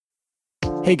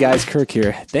Hey guys, Kirk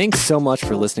here. Thanks so much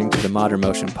for listening to the Modern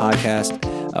Motion Podcast.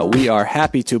 We are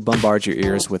happy to bombard your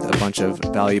ears with a bunch of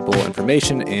valuable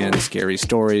information and scary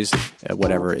stories,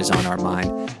 whatever is on our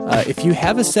mind. If you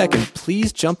have a second,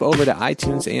 please jump over to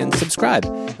iTunes and subscribe.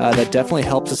 That definitely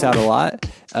helps us out a lot,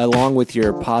 along with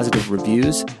your positive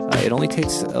reviews. It only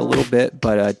takes a little bit,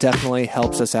 but definitely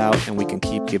helps us out, and we can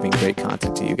keep giving great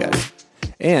content to you guys.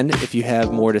 And if you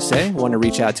have more to say, want to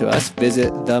reach out to us,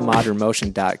 visit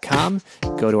themodernmotion.com,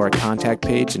 go to our contact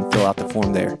page, and fill out the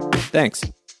form there. Thanks.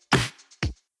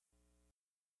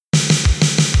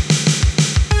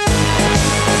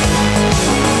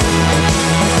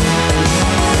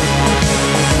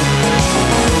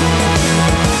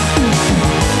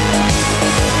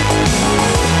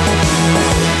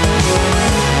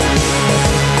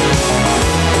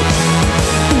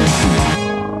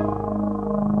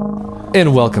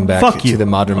 And welcome back to the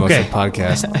Modern Motion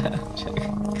Podcast.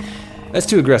 That's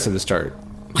too aggressive to start.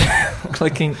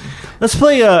 Clicking. Let's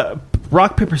play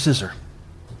rock, paper, scissor.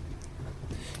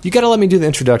 You got to let me do the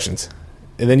introductions.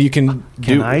 And then you can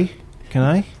do... Can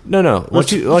I? No.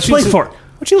 Let's play for it. Why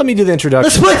don't you let me do the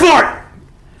introductions? Let's play for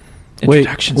it!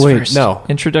 Introductions first. No.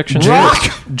 Introductions Rock!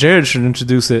 first. Jared should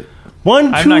introduce it.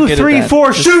 1, 2, 3,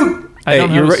 4, shoot! Hey,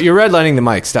 you're redlining the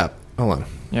mic. Stop. Hold on.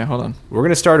 Yeah, hold on. We're going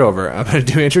to start over. I'm going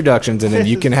to do introductions, and then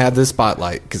you can have the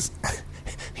spotlight, because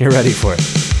you're ready for it.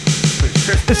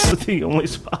 This is the only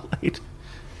spotlight.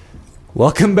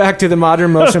 Welcome back to the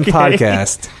Modern Motion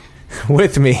Podcast.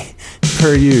 With me,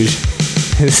 per usual,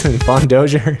 is Von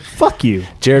Dozier. Fuck you.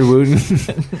 Jared Wooten.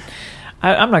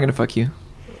 I'm not going to fuck you.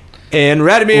 And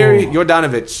Radomir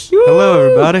Jordanovic. Hello,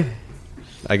 everybody.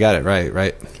 I got it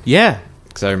right? Yeah.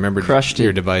 Because I remembered Crushed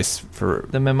your it. device for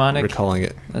The mnemonic. recalling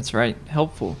it. That's right.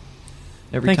 Helpful.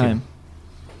 Every Thank time.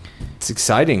 It's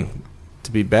exciting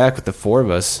to be back with the four of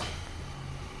us.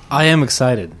 I am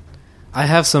excited. I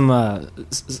have some...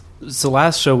 So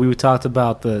last show we talked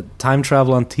about the time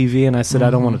travel on TV, and I said I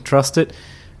don't want to trust it.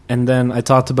 And then I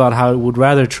talked about how I would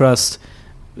rather trust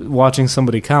watching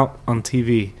somebody count on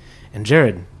TV. And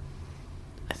Jared,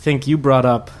 I think you brought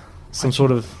up some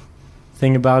sort of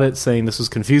thing about it, saying this was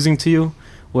confusing to you.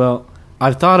 Well,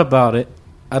 I've thought about it.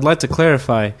 I'd like to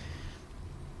clarify.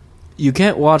 You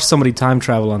can't watch somebody time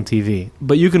travel on TV,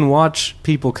 but you can watch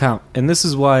people count. And this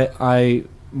is why I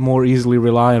more easily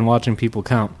rely on watching people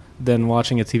count than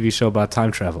watching a TV show about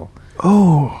time travel.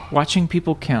 Oh. Watching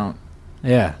people count.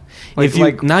 Yeah.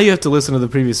 Now you have to listen to the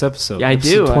previous episode. Yeah, I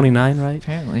Episode do. 29, right?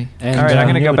 Apparently. And, all right, I'm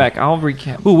going to yeah, go back. I'll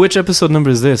recap. Ooh, which episode number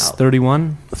is this?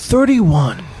 31?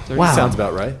 31. Wow. Sounds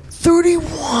about right.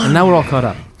 31. And now we're all caught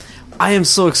up. I am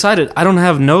so excited. I don't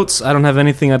have notes. I don't have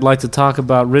anything I'd like to talk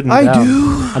about written down. I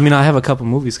do. I mean, I have a couple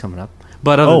movies coming up.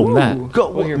 But other than that... Go,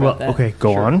 We'll hear about that. Okay,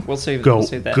 go Sure. on. We'll save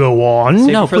that. Go on.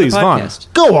 Save No, it for the please, Vaughn.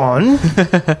 podcast. Go on.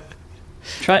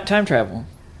 Time travel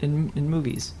in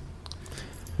movies.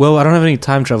 Well, I don't have any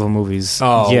time travel movies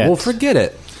yet. Well, forget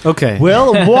it. Okay.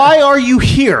 Well, why are you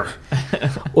here?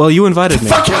 Well, you invited me.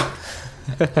 Fuck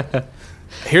you.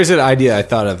 Here's an idea I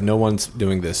thought of. No one's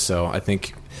doing this, so I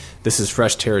think this is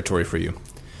fresh territory for you.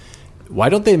 Why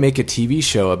don't they make a TV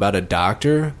show about a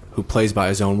doctor who plays by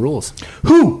his own rules?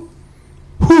 Who?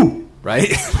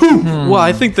 Right? Well,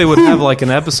 I think they would have like an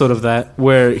episode of that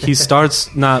where he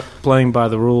starts not playing by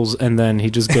the rules and then he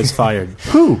just gets fired.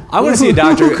 Who? I want to see a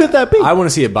doctor. Who could that be? I want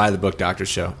to see a by-the-book doctor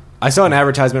show. I saw an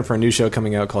advertisement for a new show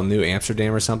coming out called New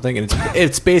Amsterdam or something, and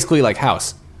it's basically like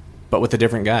House, but with a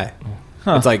different guy.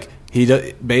 Huh. It's like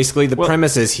basically the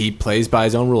premise is he plays by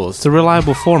his own rules. It's a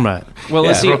reliable format. Well,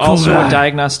 is he also a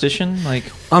diagnostician? Like,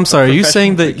 I'm sorry, are you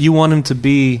saying professional? that you want him to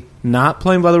be not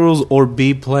playing by the rules or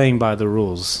be playing by the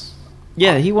rules?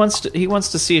 yeah, he wants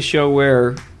to see a show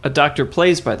where a doctor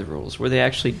plays by the rules, where they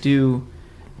actually do.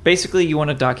 Basically, you want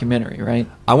a documentary, right?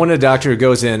 I want a doctor who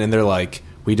goes in and they're like,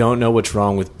 we don't know what's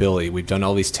wrong with Billy. We've done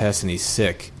all these tests and he's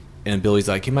sick. And Billy's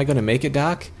like, am I going to make it,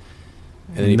 Doc?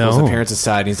 And then he pulls the parents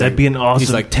aside and he's That'd like, be an awesome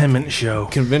he's like, 10-minute show.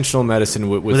 conventional medicine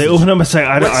with Where they open up and say,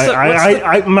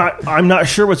 I'm not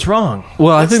sure what's wrong.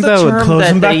 Well, I think that would term close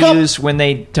that them back they up. use when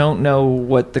they don't know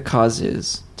what the cause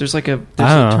is. There's like a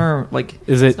I don't know. term like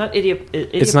Is it's it? not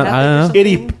It's not. I don't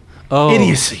know.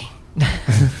 Idiocy.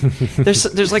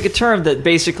 There's like a term that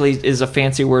basically is a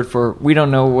fancy word for we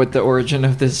don't know what the origin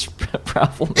of this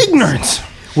problem is. Ignorance.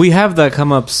 We have that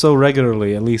come up so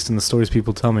regularly, at least in the stories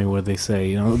people tell me, where they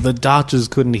say, the doctors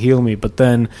couldn't heal me, but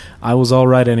then I was all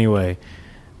right anyway.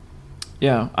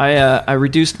 Yeah, I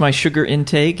reduced my sugar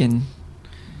intake and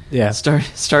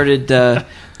started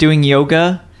doing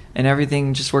yoga, and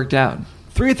everything just worked out.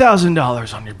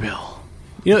 $3,000 on your bill.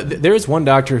 You know, there is one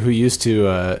doctor who used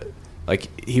to like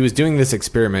he was doing this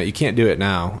experiment. You can't do it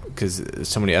now because there's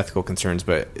so many ethical concerns,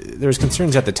 but there was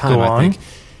concerns at the time. Go on. I think.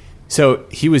 So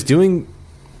he was doing.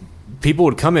 People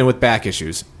would come in with back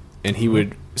issues, and he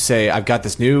would say, "I've got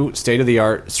this new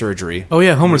state-of-the-art surgery." Oh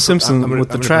yeah, Homer Simpson with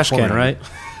the trash can, right?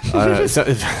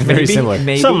 Very similar.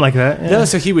 Maybe. Something like that. Yeah. No,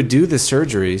 so he would do the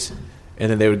surgeries,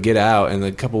 and then they would get out, and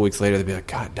a couple weeks later, they'd be like,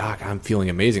 "God, Doc, I'm feeling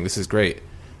amazing. This is great."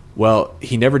 Well,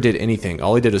 he never did anything.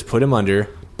 All he did was put him under,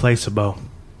 Placebo.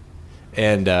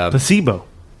 and Placebo.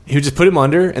 he would just put him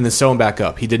under and then sew him back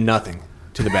up. He did nothing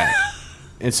to the back.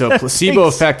 And so placebo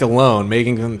effect alone,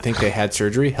 making them think they had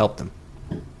surgery, helped them.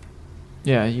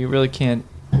 Yeah, you really can't.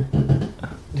 You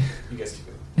guys keep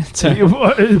it.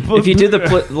 If you did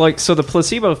the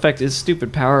placebo effect is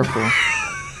stupid powerful.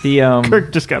 The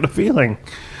Kirk just got a feeling.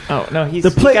 Oh no, he's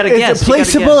You gotta guess.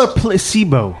 Placebo or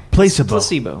placebo? Placebo.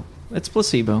 Placebo. It's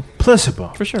placebo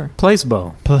Placebo. for sure.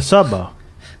 Placebo. Placebo.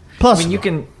 I mean, you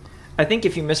can. I think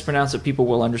if you mispronounce it, people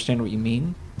will understand what you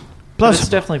mean. But it's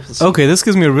definitely placebo. Okay, this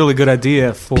gives me a really good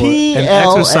idea for an PLA.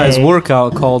 exercise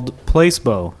workout called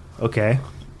Placebo. Okay.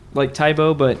 Like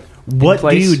Taibo, but What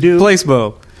do you do?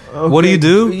 Placebo. Okay. What do you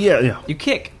do? Yeah. you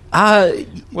kick.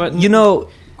 What? You know,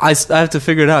 I have to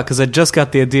figure it out because I just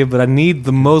got the idea, but I need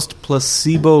the most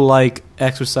placebo-like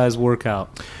exercise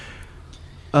workout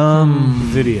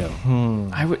video.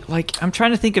 I would I'm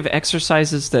trying to think of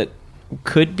exercises that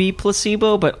could be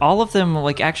placebo, but all of them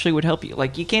actually would help you.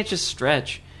 Like you can't just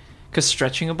stretch, because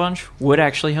stretching a bunch would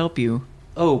actually help you.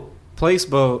 Oh,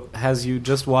 Placebo has you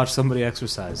just watch somebody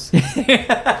exercise.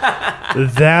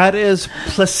 That is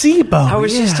placebo. I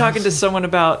was just talking to someone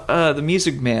about the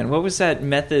Music Man. What was that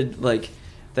method, like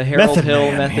the Harold Method Hill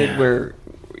Man, method, yeah. where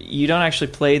you don't actually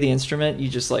play the instrument, you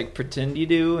just pretend you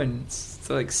do and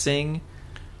sing?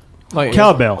 Like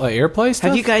Cowbell. like airplay stuff?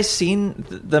 Have you guys seen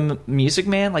the Music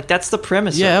Man? That's the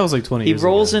premise. Yeah, of it. that was like 20 He years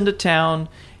rolls ago. into town.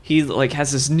 He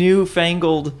has this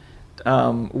newfangled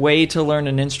way to learn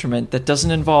an instrument that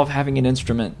doesn't involve having an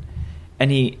instrument,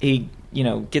 and he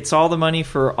gets all the money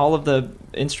for all of the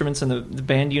instruments and the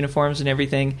band uniforms and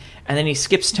everything, and then he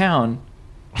skips town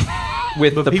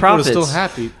with But the people profits. are still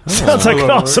happy. Sounds like an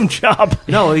awesome job.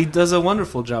 No, he does a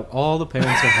wonderful job. All the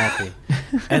parents are happy.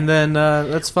 And then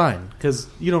that's fine, because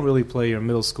you don't really play your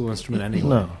middle school instrument anyway.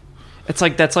 No. That's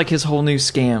like his whole new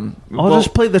scam. I'll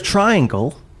just play the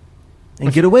triangle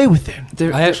and get away with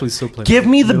it. I actually still play. Give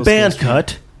me the middle school band instrument.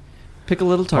 cut. pick a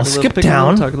little, talk I'll a little, skip pick down.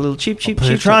 a little, talk a little, cheap, I'll play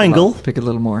cheap, a triangle. Pick a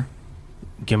little more.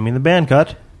 Give me the band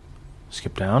cut.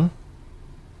 Skip down.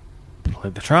 Play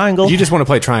the triangle. You just want to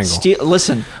play triangle.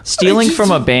 Listen, stealing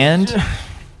from a band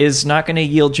is not going to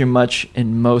yield you much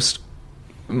in most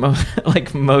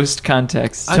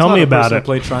contexts. I Tell taught me a about person it. to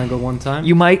play triangle one time.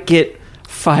 You might get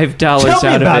 $5 Tell me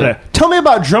out about of it. Tell me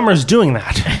about drummers doing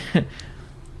that.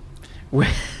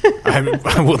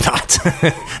 I will not.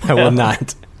 I will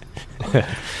not.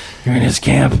 You're in his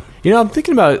camp. I'm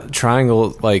thinking about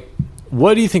triangle. Like,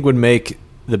 what do you think would make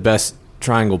the best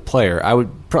triangle player? I would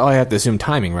probably have to assume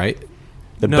timing, right?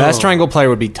 The No. best triangle player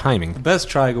would be timing. The best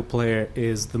triangle player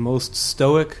is the most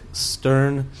stoic,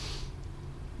 stern,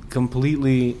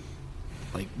 completely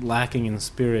lacking in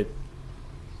spirit,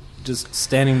 just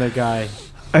standing there guy.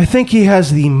 I think he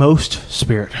has the most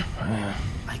spirit.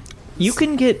 You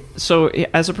can get as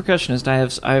a percussionist,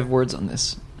 I have words on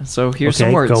this. So here's Okay,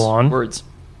 some words. go on. Words.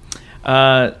 So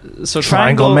Triangle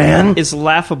triangle man? is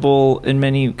laughable in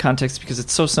many contexts because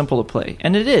it's so simple to play,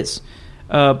 and it is.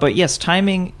 But yes,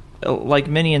 timing, like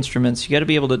many instruments, you got to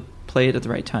be able to play it at the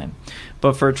right time.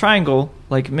 But for a triangle,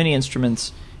 like many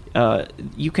instruments,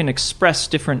 you can express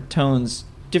different tones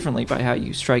differently by how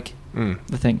you strike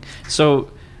the thing. So,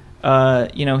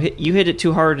 you hit it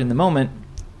too hard in the moment,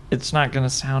 it's not going to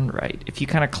sound right. If you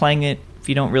kind of clang it, if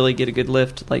you don't really get a good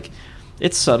lift,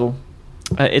 it's subtle.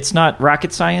 It's not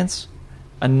rocket science.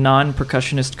 A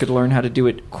non-percussionist could learn how to do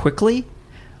it quickly,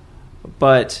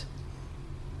 but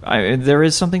there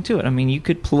is something to it. I mean, you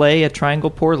could play a triangle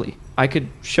poorly. I could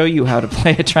show you how to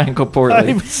play a triangle poorly,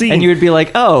 I've seen- and you would be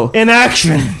like, "Oh, In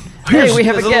action. hey, we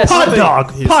have a guest." Pod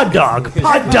dog. Pod dog.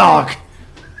 Pod dog.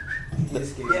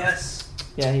 Yes.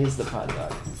 Yeah, he's the pod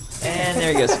dog. And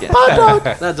there he goes again. Pod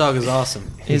dog. That dog is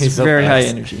awesome. He's so very high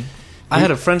fast. energy. I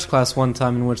had a French class one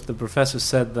time in which the professor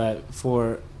said that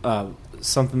for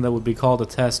something that would be called a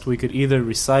test, we could either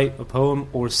recite a poem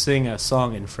or sing a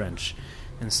song in French.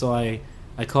 And so I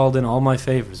called in all my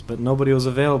favors, but nobody was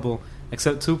available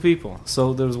except two people.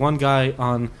 So there was one guy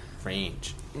on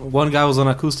Range. One guy was on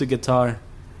acoustic guitar,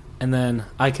 and then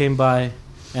I came by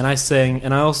and I sang,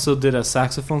 and I also did a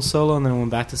saxophone solo, and then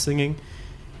went back to singing.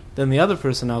 Then the other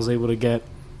person I was able to get,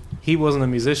 he wasn't a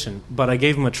musician, but I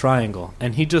gave him a triangle,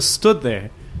 and he just stood there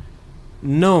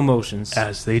no emotions.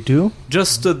 As they do.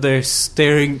 Just stood there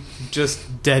staring, just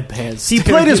deadpan. He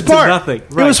played his part. Nothing.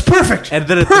 Right. It was perfect. And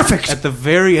then perfect. At the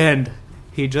very end,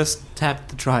 he just tapped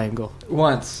the triangle.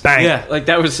 Once. Bang. Yeah. Like,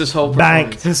 that was his whole Bang.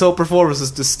 performance. His whole performance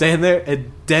was to stand there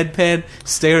and deadpan,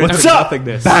 stare What's into up?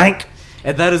 nothingness. Bank.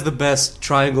 And that is the best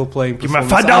triangle playing Give me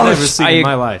performance $5. I've ever seen in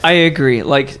my life. I agree.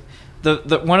 Like,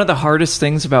 the one of the hardest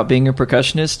things about being a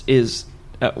percussionist is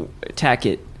tack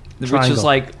it, which Triangle. is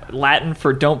like Latin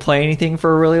for don't play anything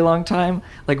for a really long time.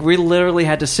 Like, we literally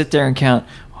had to sit there and count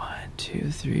 1, 2,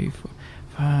 3, 4,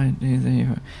 5,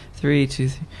 3, 2, 3,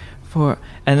 4,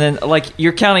 and then like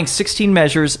you're counting 16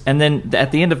 measures, and then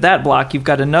at the end of that block, you've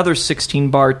got another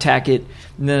 16 bar tack it,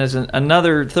 and then there's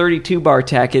another 32 bar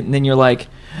tack it, and then you're like,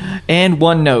 and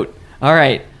one note. All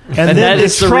right. And that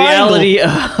is the reality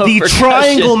of the percussion.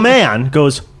 triangle man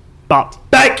goes, "Bop,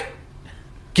 back.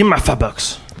 Give me my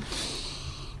 $5."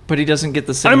 But he doesn't get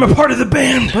the same. I'm a part of the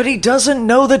band. But he doesn't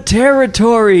know the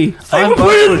territory. I'm a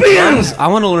part of the band. Drums. I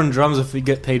want to learn drums if we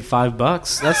get paid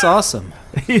 $5. That's awesome.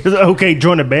 Okay,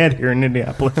 join a band here in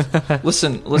Indianapolis.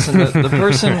 Listen.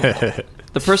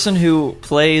 The person who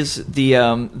plays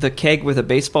the keg with a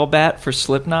baseball bat for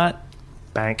Slipknot,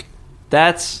 Bank.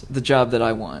 that's the job that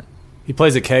I want. He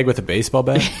plays a keg with a baseball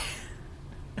bat.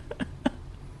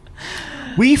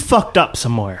 We fucked up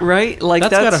somewhere. Right? Like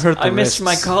That's gotta hurt the I missed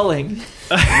wrists. my calling.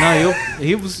 No,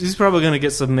 he's probably going to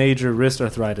get some major wrist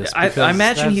arthritis. I because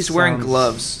imagine that he's wearing sounds-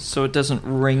 gloves, so it doesn't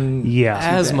ring. Yeah.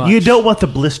 As much. You don't want the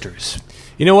blisters.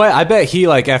 You know what? I bet he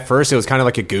like at first it was kind of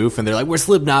like a goof, and they're like, "We're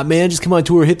Slipknot, man. Just come on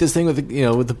tour, hit this thing with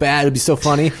the bat. It'd be so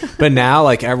funny." But now,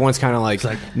 like everyone's kind of like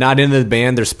not into the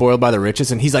band. They're spoiled by the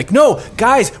riches, and he's like, "No,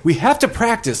 guys, we have to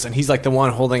practice." And he's like the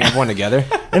one holding everyone together.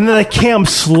 And then the Cam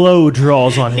Slow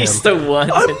draws on him. He's the one.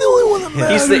 I'm the only one that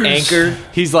matters. He's the anchor.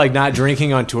 He's like not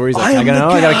drinking on tour. He's like, I I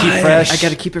gotta keep fresh. I got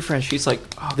to keep it fresh. He's like,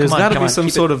 oh, There's got to be some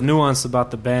sort of nuance about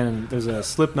the band, and there's a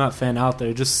Slipknot fan out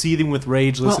there just seething with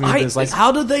rage listening to this. Like,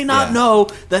 how did they not know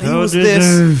that he was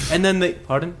this? And then they...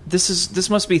 Pardon? This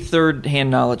must be third-hand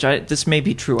knowledge. This may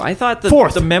be true. I thought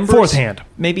Fourth. the members... Fourth hand.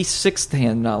 Maybe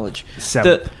sixth-hand knowledge.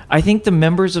 Seventh. I think the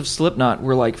members of Slipknot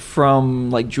were like from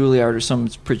like Juilliard or some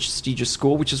prestigious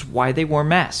school, which is why they wore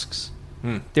masks.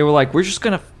 They were like, we're just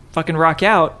going to fucking rock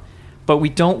out, but we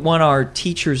don't want our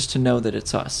teachers to know that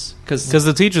it's us. Because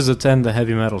the teachers attend the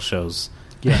heavy metal shows.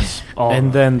 Yes.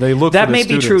 And then they look that for the may be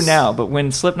true students. now, but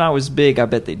when Slipknot was big, I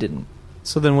bet they didn't.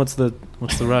 So then what's the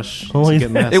rush Well, to get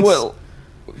masks? It will,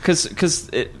 because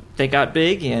they got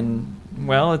big, and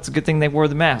well, it's a good thing they wore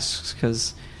the masks,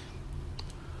 because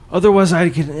Otherwise,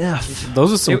 I'd get an F.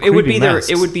 Those are some it would creepy be masks.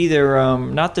 their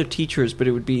not their teachers, but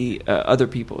it would be other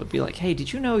people. It'd be like, hey,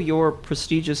 did you know your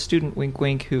prestigious student, wink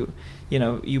wink, who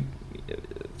you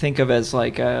think of as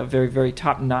like very very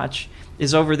top notch,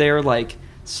 is over there like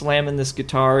slamming this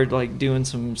guitar, like doing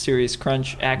some serious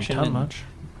crunch action, and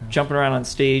jumping around on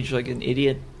stage like an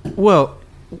idiot. Well,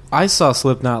 I saw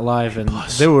Slipknot live, and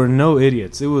there were no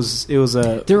idiots. It was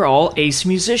a They're all ace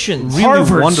musicians. really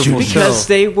Harvard wonderful students. show. Because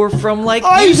they were from like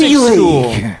Ivy music League.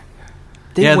 school.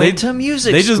 They went to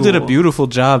music They school. just did a beautiful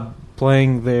job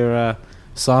playing their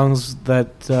songs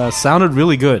that sounded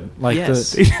really good. Like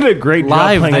Yes. They did a great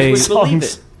Live, job playing they- these I would believe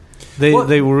songs. it.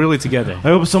 they were really together. I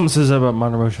hope someone says that about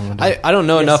Modern Motion one day. I don't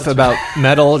know Yes, enough that's about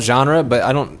metal genre, but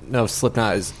I don't know if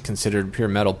Slipknot is considered pure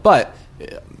metal. But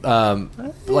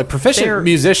like proficient They're-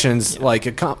 musicians, like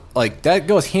that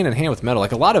goes hand in hand with metal.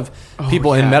 Like a lot of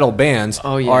people yeah. in metal bands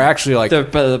are actually like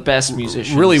the best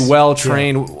musicians. really well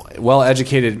trained, well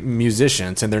educated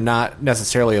musicians, and they're not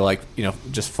necessarily like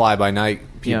just fly by night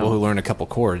people Yeah. who learn a couple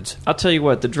chords. I'll tell you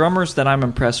what, the drummers that I'm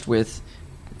impressed with,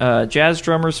 jazz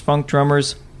drummers, funk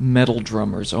drummers, metal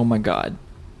drummers. Oh my god,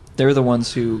 they're the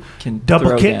ones who can Double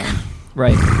throw kick? down.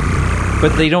 Right.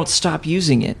 But they don't stop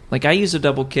using it. Like, I use a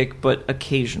double kick, but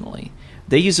occasionally.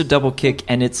 They use a double kick,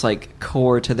 and it's, like,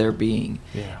 core to their being.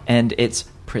 Yeah. And it's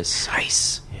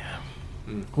precise. Yeah.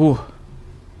 Ooh.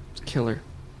 It's killer.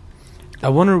 I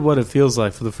wonder what it feels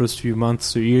like for the first few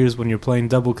months or years when you're playing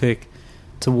double kick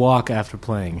to walk after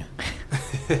playing.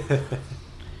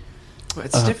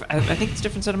 It's different. I think it's a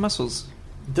different set of muscles.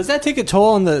 Does that take a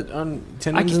toll on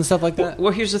tendons and stuff like that?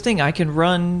 Well, here's the thing. I can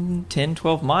run 10,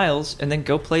 12 miles and then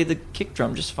go play the kick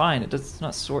drum just fine. It's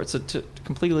not sore. It's a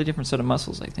completely different set of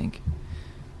muscles, I think.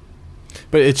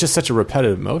 But it's just such a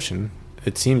repetitive motion.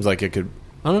 It seems like it could.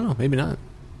 I don't know. Maybe not.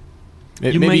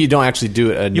 Maybe you don't actually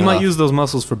do it enough. You might use those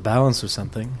muscles for balance or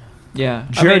something. Yeah.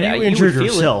 Jared, I mean, you injured would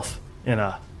feel yourself in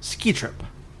a ski trip.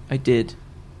 I did.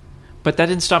 But that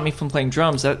didn't stop me from playing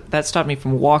drums. That stopped me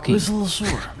from walking. It was a little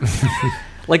sore.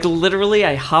 Like, literally,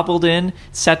 I hobbled in,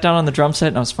 sat down on the drum set,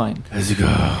 and I was fine. As you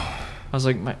go. I was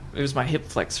like, it was my hip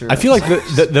flexor. I feel like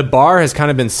the bar has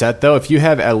kind of been set, though. If you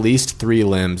have at least 3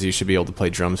 limbs, you should be able to play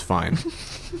drums fine.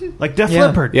 Like Def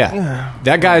Leppard. Yeah.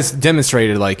 That guy's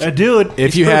demonstrated, like, dude,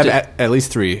 if you have at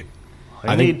least 3.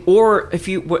 I think, or if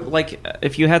you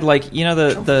had, like, you know,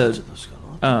 the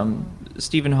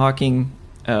Stephen Hawking,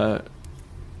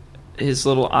 his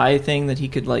little eye thing that he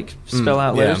could, like, spell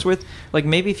out letters with. Like,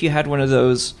 maybe if you had one of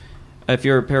those, if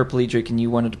you're a paraplegic and you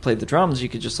wanted to play the drums, you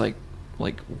could just like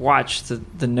watch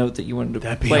the note that you wanted to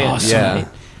That'd play be awesome.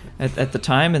 at the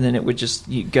time, and then it would just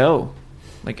go.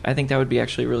 Like, I think that would be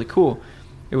actually really cool.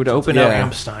 It would open up.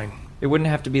 Rammstein. It wouldn't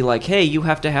have to be like, hey, you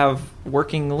have to have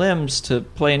working limbs to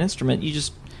play an instrument. You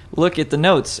just look at the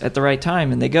notes at the right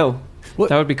time and they go.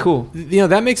 That would be cool. You know,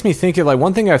 that makes me think of, like,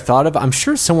 one thing I've thought of. I'm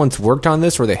sure someone's worked on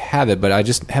this or they have it, but I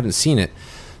just haven't seen it.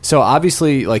 So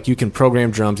obviously, like, you can program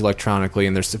drums electronically,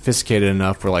 and they're sophisticated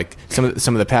enough where, like, some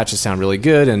of the patches sound really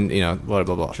good, and, you know, blah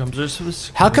blah blah. Drums are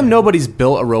sophisticated. How come nobody's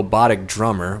built a robotic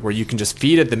drummer where you can just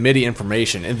feed it the MIDI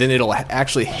information, and then it'll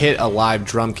actually hit a live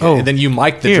drum kit, and then you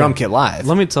mic the drum kit live?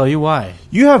 Let me tell you why.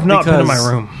 You have not been in my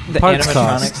room. The Parts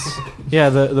animatronics. cost. Yeah,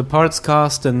 the parts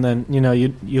cost, and then, you know,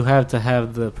 you have to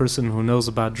have the person who knows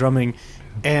about drumming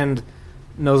and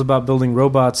knows about building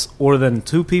robots, or then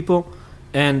 2 people,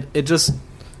 and it just...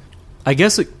 I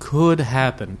guess it could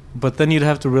happen, but then you'd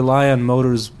have to rely on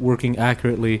motors working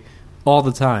accurately all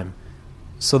the time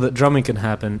so that drumming can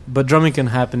happen. But drumming can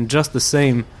happen just the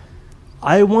same.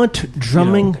 I want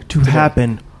drumming to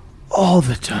happen all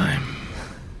the time.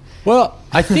 Well,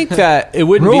 I think that it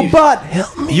wouldn't Robot,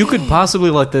 help me. You could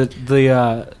possibly, like,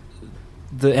 the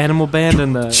animal band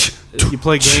and the... You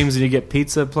play games and you get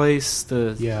pizza place,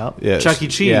 Chuck E.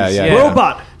 Cheese. Yeah.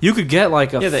 Robot. You could get,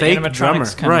 like, a the fake animatronics drummer,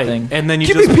 kind of right? thing. And then you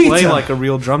Give just me play pizza. like a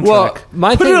real drum Well,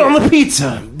 track. Put it on the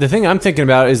pizza. The thing I'm thinking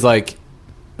about is, like,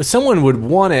 someone would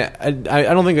want it. I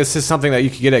don't think this is something that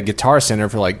you could get at Guitar Center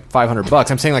for like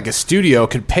 $500. I'm saying, like, a studio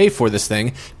could pay for this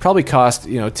thing. Probably cost,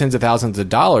 you know, tens of thousands of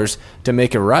dollars to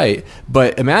make it right.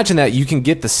 But imagine that you can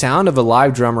get the sound of a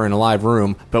live drummer in a live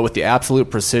room, but with the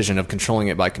absolute precision of controlling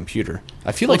it by computer.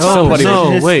 I feel like somebody.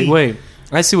 Wait.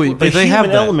 I see what you... The They have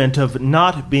human that. element of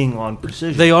not being on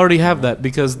precision. They already have that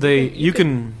because you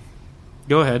can...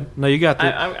 Go ahead. No, you got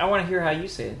that. I want to hear how you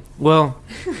say it. Well,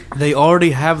 they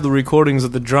already have the recordings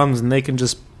of the drums, and they can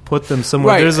just put them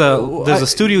somewhere. Right. There's a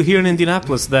studio here in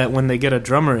Indianapolis that when they get a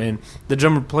drummer in, the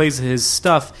drummer plays his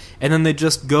stuff, and then they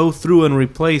just go through and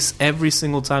replace every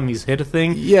single time he's hit a thing.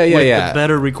 with the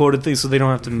better recorded thing, so they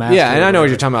don't have to master. Yeah, and I know what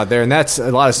you're talking about there, and that's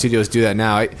a lot of studios do that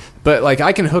now. But, like,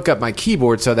 I can hook up my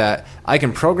keyboard so that I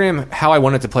can program how I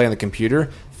want it to play on the computer,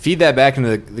 feed that back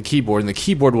into the keyboard, and the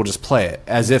keyboard will just play it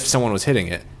as if someone was hitting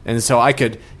it. And so I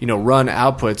could, you know, run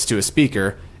outputs to a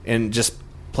speaker and just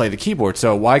play the keyboard.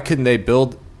 So why couldn't they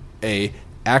build a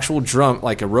actual drum,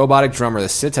 like a robotic drummer that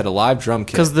sits at a live drum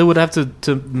kit? Because they would have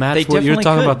to match what you're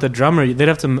talking about, the drummer. They'd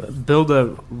have to build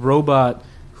a robot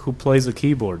who plays a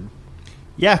keyboard.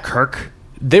 Yeah, Kirk.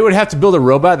 They would have to build a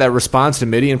robot that responds to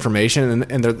MIDI information,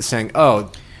 and they're saying,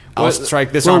 "Oh, I'll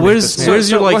strike this arm." Where's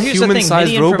your, like, here's the thing.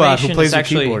 human-sized MIDI robot who information plays is a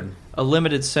actually keyboard? a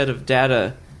limited set of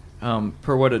data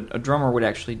per what a drummer would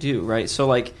actually do, right? So,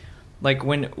 like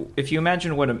if you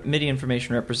imagine what a MIDI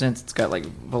information represents, it's got, like,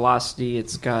 velocity,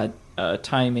 it's got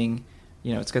timing,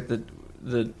 you know, it's got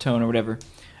the tone or whatever.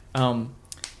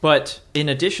 But in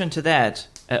addition to that,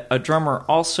 a drummer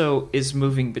also is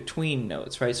moving between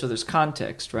notes, right? So there's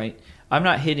context, right?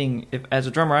 As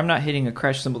a drummer, I'm not hitting a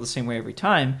crash cymbal the same way every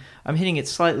time. I'm hitting it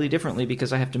slightly differently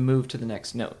because I have to move to the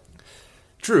next note.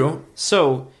 True.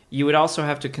 So you would also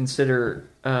have to consider,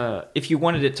 if you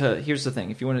wanted it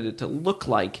to look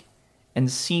like and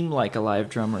seem like a live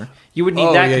drummer, you would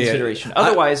need that consideration. Yeah.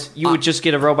 Otherwise, you would just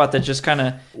get a robot that just kind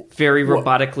of very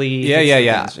robotically... Yeah.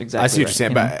 Exactly. I see what you're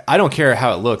saying, but I don't care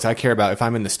how it looks. I care about if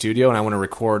I'm in the studio and I want to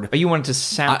record... Oh, you want it to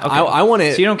sound... Okay. I want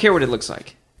it... So you don't care what it looks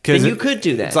like. Then you could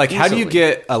do that. It's like, easily. how do you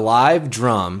get a live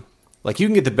drum? Like, you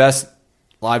can get the best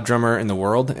live drummer in the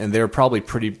world, and they're probably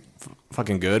pretty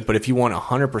fucking good, but if you want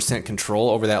 100% control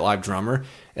over that live drummer,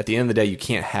 at the end of the day, you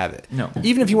can't have it. No.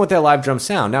 Even if you want that live drum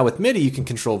sound. Now, with MIDI, you can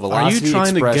control velocity, Are you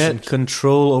trying expression. to get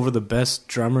control over the best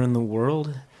drummer in the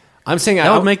world? I'm saying...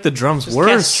 That would make the drums Just worse.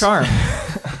 cast charm.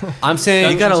 I'm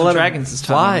saying... You gotta let Dragons it is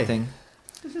fly. thing.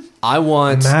 I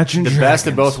want Imagine the best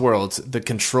of Dragons. both worlds. The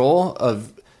control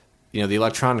of, you know, the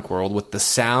electronic world with the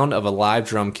sound of a live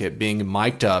drum kit being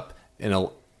mic'd up in a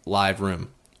live room.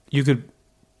 You could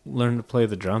learn to play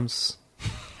the drums.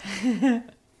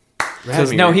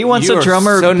 No, he wants You a are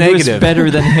drummer so who is negative.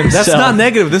 better than himself. That's not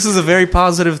negative. This is a very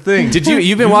positive thing.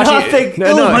 You've been watching... Nothing.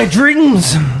 No, My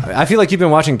dreams. I feel like you've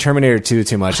been watching Terminator 2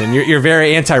 too much, and you're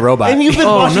very anti-robot. And you've been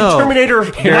watching no. Terminator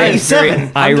Very 97.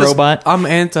 iRobot. I'm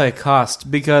anti-cost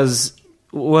because,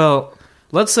 well,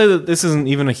 let's say that this isn't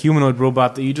even a humanoid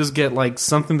robot, that you just get like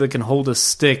something that can hold a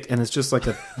stick and it's just like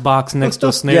a box next to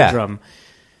a snare Yeah. drum.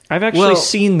 I've actually Well-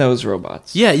 seen those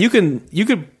robots. Yeah, you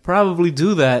could probably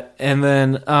do that, and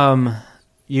then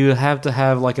you have to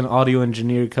have like an audio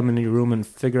engineer come into your room and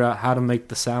figure out how to make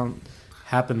the sound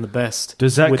happen the best.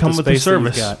 Does that come with the space that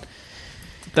you've service? got.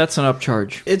 That's an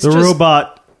upcharge. It's The just,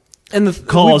 robot and the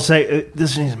calls, say,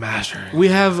 this needs mastering. We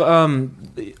have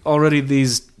already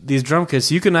these drum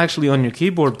kits. You can actually on your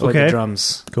keyboard play the Okay.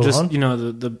 drums. Go just on.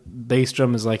 The bass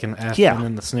drum is like an F, Yeah. and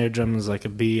then the snare drum is like a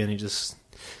B, and you just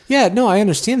Yeah, no, I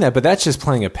understand that, but that's just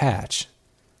playing a patch.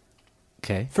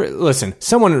 okay. Listen,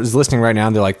 someone is listening right now,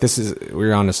 and they're like,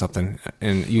 we're on to something,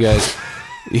 and you guys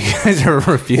are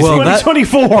refusing. Well, that-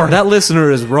 2024. That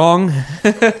listener is wrong.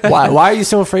 why are you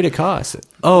so afraid of cost?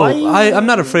 Oh, Why- I'm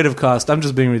not afraid of cost. I'm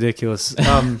just being ridiculous.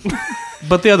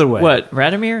 But the other way. What?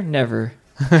 Radomir? Never.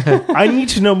 I need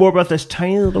to know more about this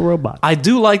tiny little robot. I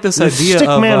do like this idea of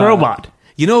Stickman robot.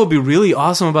 You know what would be really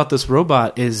awesome about this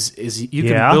robot is you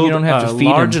can Yeah? build You don't have a to feed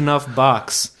large him. enough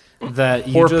box that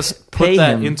you Or just pay put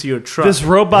that him. into your truck. This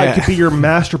robot Yeah. could be your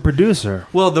master producer.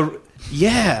 Well,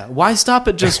 why stop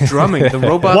at just drumming? The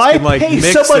robots Why can like pay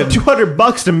mix someone and,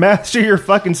 $200 to master your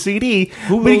fucking CD?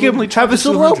 Who But you will only can charge have this us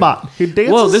little $200? robot who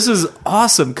dances. Well, this is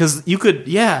awesome because you could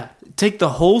take the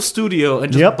whole studio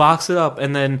and just Yep. box it up,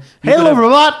 and then you Hey, could little have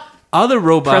robot. other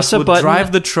robots Press a would button.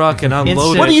 drive the truck and unload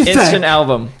Instant, What do you think? instant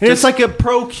album. And it's like a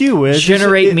Pro Q. It's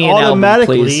Generate just, me an album,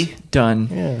 automatically. please. Done.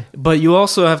 Yeah. But you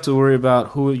also have to worry about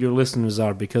who your listeners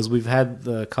are, because we've had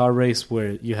the car race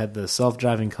where you had the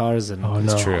self-driving cars and Oh,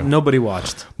 no. true. nobody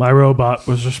watched. My robot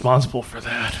was responsible for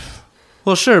that.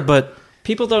 Well, sure, but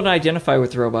People don't identify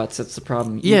with robots. That's the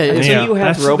problem. Yeah, Until yeah. you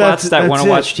have That's- robots that's that want it. to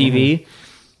watch TV,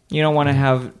 you don't want to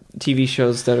have TV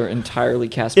shows that are entirely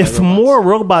cast by If robots. more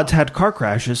robots had car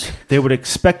crashes, they would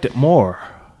expect it more.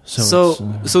 so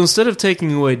it's, instead of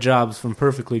taking away jobs from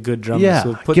perfectly good drummers Yeah,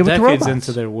 who have put give it to decades robots.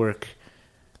 into their work,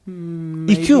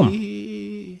 EQ 'em.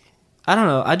 maybe- I don't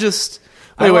know. I just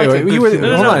Wait, I wait, like wait. a good You were- human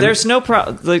No, Hold no, on. there's no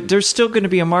problem. Like, there's still going to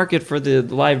be a market for the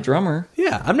live drummer.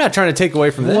 Yeah, I'm not trying to take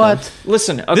away from that. What?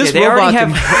 Listen, okay, This they already robot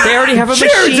have a Jared's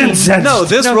machine. incensed. No,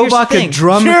 this No, here's robot the can thing.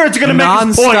 drum. Jared's going to make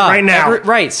his point nonstop. right now.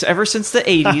 Ever since the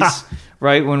 80s,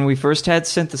 right, when we first had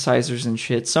synthesizers and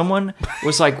shit, someone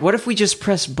was like, what if we just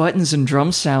press buttons and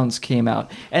drum sounds came out?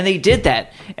 And they did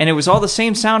that. And it was all the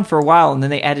same sound for a while, and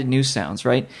then they added new sounds,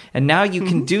 right? And now you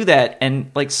can do that, and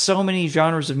like so many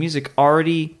genres of music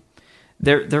already...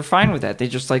 They're fine with that. They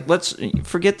just like, let's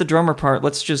forget the drummer part.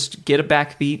 Let's just get a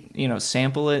backbeat,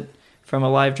 sample it from a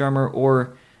live drummer,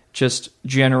 or just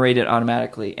generate it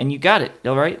automatically. And you got it,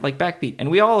 all right? Like backbeat.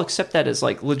 And we all accept that as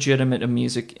like legitimate a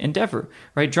music endeavor,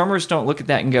 right? Drummers don't look at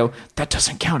that and go, that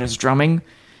doesn't count as drumming.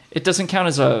 It doesn't count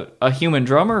as a human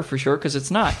drummer for sure, because it's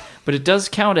not. But it does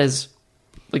count as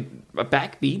like a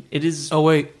backbeat. It is. Oh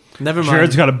wait, never mind.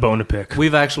 Jared's got a bone to pick.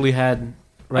 We've actually had.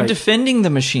 Right. I'm defending the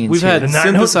machines. We've here. had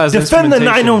synthesized Defend the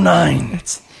instrumentation. 909.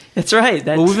 That's right.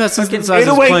 That's Well, we've had fucking- synthesizers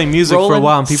 808 playing music for a Roland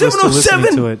while, and people are still listening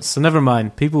 707. to it. So never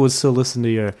mind. People would still listen to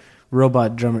your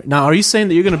robot drummer. Now, are you saying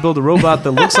that you're going to build a robot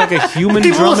that looks like a human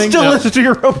People will drumming? still listen to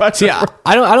your robot. See, I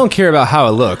don't care about how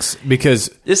it looks because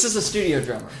This is a studio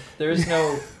drummer. There is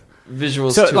no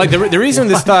visuals. so to like it. the reason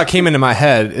this thought came into my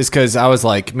head is because I was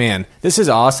like, man, this is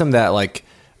awesome that like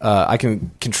I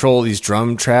can control these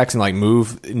drum tracks and like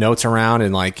move notes around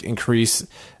and like increase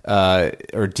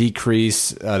or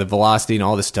decrease the velocity and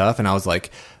all this stuff. And I was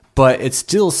like, but it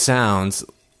still sounds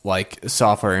like a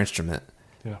software instrument.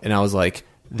 Yeah. And I was like,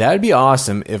 that'd be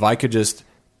awesome if I could just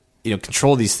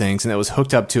control these things and it was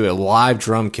hooked up to a live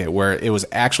drum kit where it was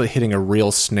actually hitting a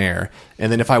real snare.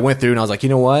 And then if I went through and I was like, you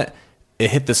know what, it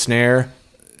hit the snare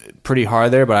pretty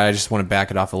hard there, but I just want to back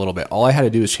it off a little bit. All I had to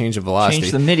do was change the velocity.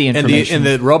 Change the MIDI and information.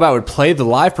 the robot would play the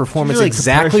live performance Really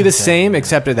exactly the compression same, thing.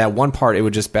 except at that one part, it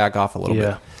would just back off a little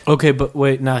Yeah. bit. Okay, but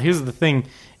wait. Now, here's the thing.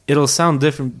 It'll sound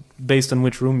different based on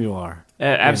which room you are.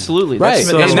 Absolutely. Right,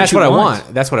 So- and that's what what I you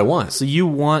want. That's what I want. So you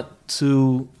want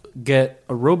to get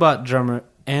a robot drummer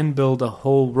and build a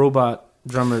whole robot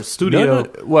drummer studio. No.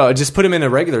 Well, just put him in a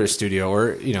regular studio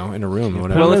or in a room or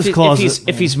whatever. Well, His if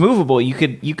closet. he's movable, you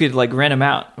could like rent him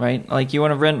out, right? Like you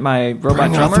want to rent my robot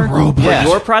Bring out drummer the robot. for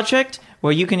your project.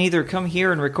 Well, you can either come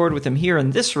here and record with him here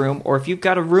in this room, or if you've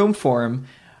got a room for him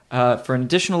for an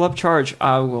additional upcharge,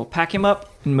 I will pack him up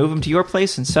and move him to your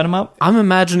place and set him up. I'm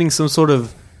imagining some sort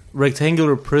of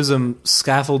rectangular prism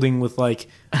scaffolding with like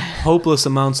hopeless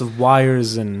amounts of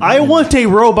wires and. I want a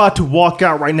robot to walk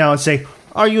out right now and say,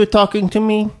 "Are you talking to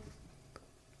me?"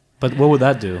 But what would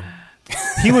that do?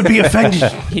 He would be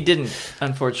offended. He didn't,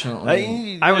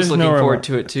 unfortunately. I was there's looking no forward remote.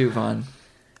 to it too, Vaughn.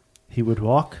 He would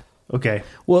walk. Okay.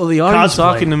 Well, the "Are You Cosplay.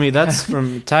 Talking to Me?" That's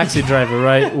from Taxi Driver,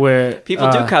 right? Where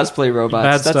People do cosplay robots.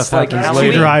 bad That's stuff like happens Taxi Halloween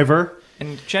later. driver.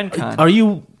 and Gen Con. Are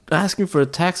you asking for a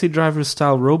Taxi Driver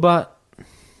style robot?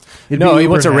 No, he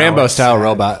wants a Uber now, Rambo it's style sad.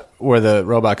 robot where the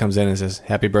robot comes in and says,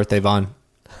 "Happy birthday, Vaughn."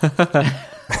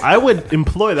 I would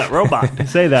employ that robot to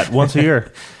say that once a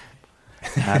year.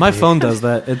 My phone does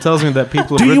that. It tells me that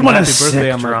people have Do you written want a happy birthday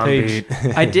sick on my drum page.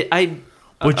 beat?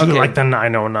 Would you okay. like the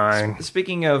 909?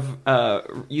 Speaking of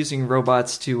using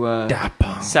robots to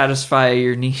Dapong. satisfy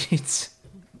your needs,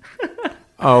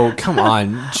 Oh, come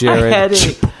on, I Jared. had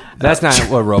a, That's not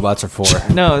what robots are for.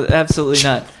 no, absolutely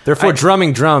not. They're for I-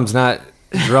 drumming drums, not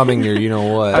drumming your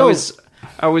you-know-what. I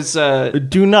was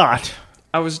Do not.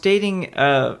 I was dating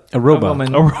a robot.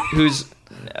 woman A ro-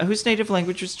 whose native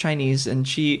language was Chinese, and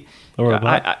she A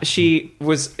robot? she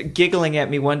was giggling at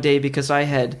me one day because I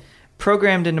had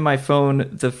programmed into my phone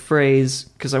the phrase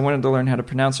because I wanted to learn how to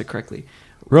pronounce it correctly.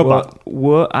 Robot.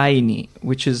 Wo aini,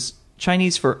 which is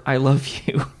Chinese for "I love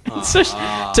you."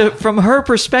 So from her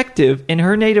perspective, in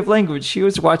her native language, she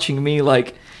was watching me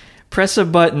like press a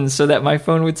button so that my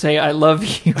phone would say "I love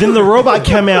you." Then the robot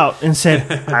came out and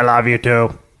said, "I love you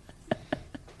too.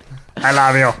 I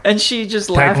love you." And she just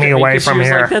laughed me at me away 'cause she from was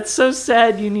here. like, "That's so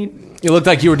sad. You need You looked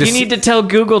like you were just you need to tell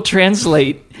Google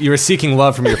Translate." you were seeking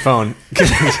love from your phone.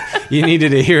 You needed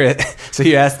to hear it, so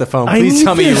you asked the phone, I "Please need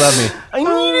tell me you this. love me." I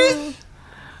need it.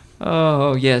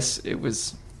 Oh yes, it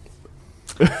was.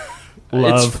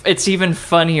 Love. It's even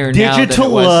funnier now than it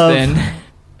Digital was love. then.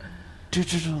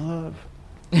 Digital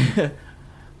love.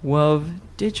 Love,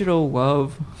 digital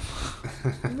love.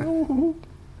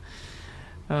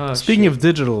 Oh, Speaking shit. of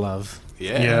digital love,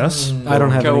 Yes. I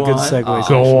don't have Go any good on. segues. Go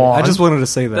actually. on. I just wanted to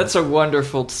say that. That's a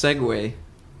wonderful segue.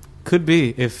 Could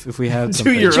be if we had To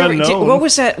something. your unknown. What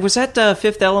was that? Was that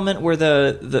Fifth Element where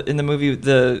the in the movie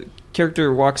the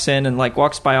character walks in and like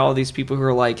walks by all these people who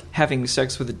are like having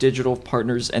sex with the digital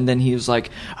partners, and then he was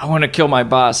like, "I want to kill my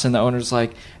boss," and the owner's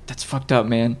like, "That's fucked up,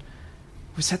 man."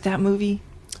 Was that movie?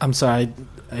 I'm sorry.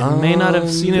 I may not have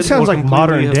seen it. It sounds or like completely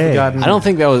modern have day. forgotten. I don't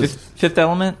think that was. Fifth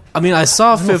Element? I mean, I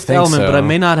saw don't Fifth think Element, so. but I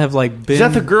may not have like been Is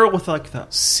that the girl with like the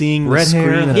seeing red the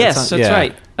hair? screen at Yes, the that's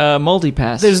time. Yeah. right. Multi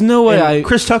Pass. There's no way and I.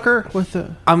 Chris Tucker with the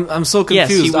I'm so Yes,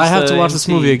 he confused. was I have the to watch this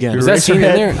MC. movie again. Was that scene in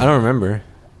Eraserhead? there? I don't remember.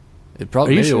 It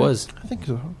probably Are you maybe sure? it was. I think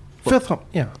so. Fifth one.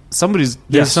 Yeah. There's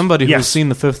Yes. somebody Yes. who's seen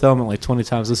the Fifth Element like 20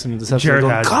 times listening to this episode. Jared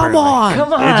Going, has, Come apparently. on!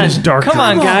 Come on. It is dark. Come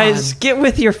on, Come guys. Get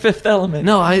with your Fifth Element.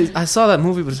 No, I saw that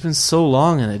movie, but it's been so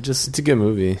long, and it just It's a good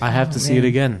movie. I have to see it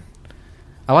again.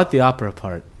 I like the opera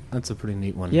part. That's a pretty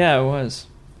neat one. Yeah, it was.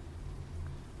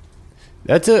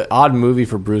 That's an odd movie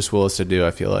for Bruce Willis to do,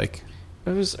 I feel like.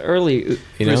 It was early You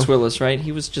Bruce know? Willis, right?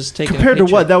 He was just taking Compared a to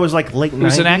picture. what? That was like late 90s? It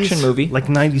was an action movie. Like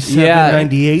 97,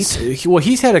 98? Well,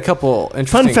 he's had a couple interesting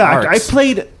Fun fact, arcs. I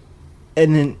played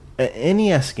an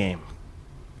NES game.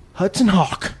 Hudson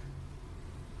Hawk.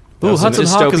 Ooh, was Hudson an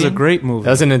Hawk is a dystopian? great movie.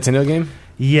 That was a Nintendo game?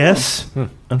 Yes.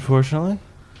 Unfortunately.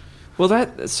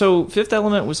 Well, so Fifth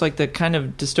Element was like the kind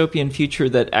of dystopian future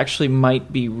that actually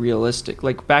might be realistic.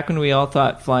 Like back when we all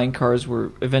thought flying cars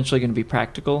were eventually going to be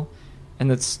practical, and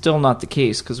that's still not the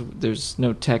case because there's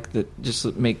no tech that just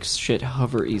makes shit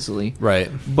hover easily.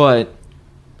 Right. But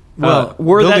Well,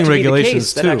 were that building to be the regulations,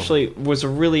 case, that too. actually was a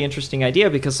really interesting idea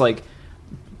because like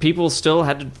people still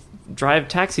had to drive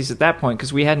taxis at that point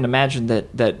because we hadn't imagined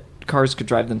that cars could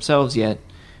drive themselves yet,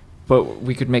 but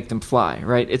we could make them fly.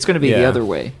 Right? It's going to be the Yeah. other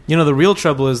way. You know, the real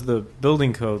trouble is the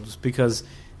building codes because,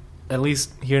 at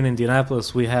least here in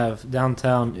Indianapolis, we have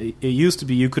downtown. It used to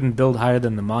be you couldn't build higher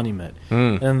than the monument,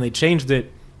 and then they changed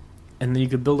it, and then you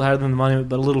could build higher than the monument,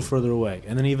 but a little further away,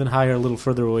 and then even higher, a little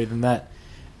further away than that.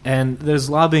 And there's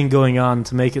lobbying going on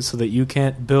to make it so that you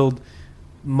can't build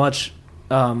much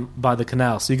by the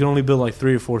canal, so you can only build like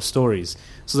 3 or 4 stories,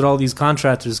 so that all these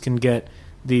contractors can get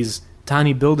these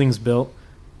tiny buildings built,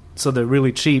 so they're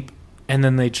really cheap. And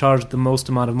then they charge the most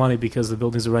amount of money because the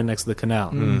buildings are right next to the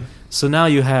canal. So now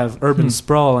you have urban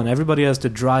sprawl, and everybody has to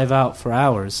drive out for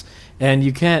hours. And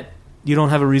you don't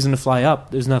have a reason to fly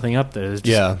up. There's nothing up there. There's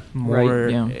just more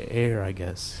Right, yeah. air, I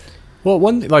guess. Well,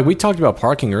 like we talked about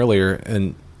parking earlier,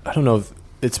 and I don't know if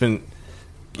it's been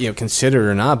considered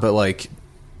or not, but like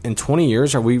in 20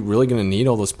 years, are we really going to need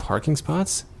all those parking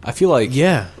spots? I feel like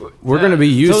we're going to be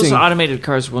using those automated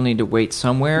cars. Will need to wait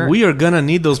somewhere. We are going to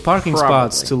need those parking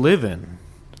spots Probably. to live in.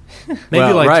 Maybe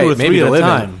well, like right, 2 or 3 maybe to at a live in.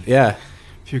 time. Yeah.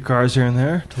 few cars here and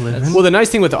there to live in. Well, the nice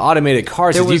thing with the automated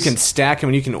cars There is you was- can stack them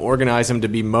and you can organize them to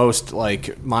be most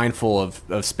like mindful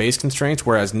of space constraints.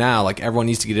 Whereas now, like everyone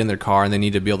needs to get in their car and they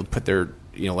need to be able to put their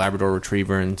Labrador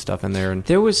Retriever and stuff in there. And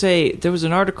There was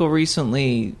an article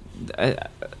recently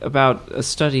about a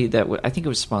study that I think it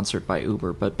was sponsored by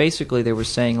Uber, but basically they were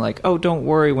saying like, oh, don't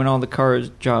worry, when all the car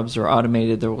jobs are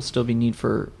automated, there will still be need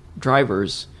for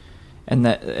drivers,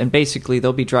 and basically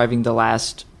they'll be driving the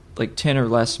last like 10 or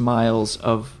less miles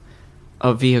of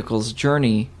a vehicle's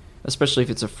journey, especially if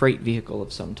it's a freight vehicle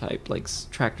of some type, like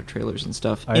tractor trailers and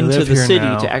stuff, I into live the here city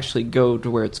now. to actually go to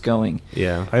where it's going.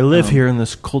 yeah, I live here in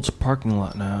this Colts parking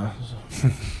lot now.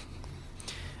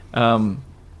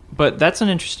 But that's an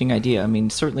interesting idea. I mean,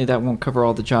 certainly that won't cover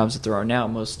all the jobs that there are now.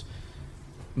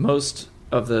 Most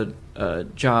of the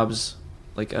jobs,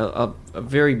 like a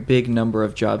very big number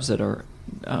of jobs that are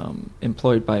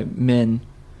employed by men,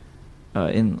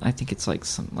 in I think it's like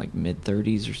some like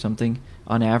mid-30s or something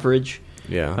on average.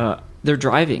 yeah. They're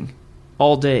driving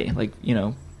all day, like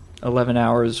 11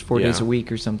 hours, 4 Yeah. days a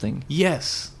week or something.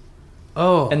 Yes.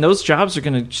 Oh. And those jobs are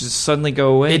going to just suddenly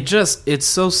go away. It's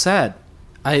so sad.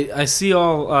 I see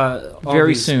all Very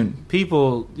these soon.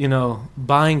 people,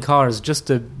 buying cars just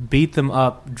to beat them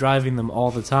up, driving them all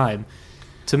the time,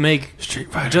 to make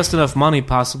just enough money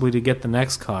possibly to get the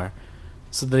next car,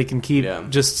 so they can keep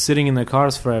just sitting in their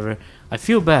cars forever. I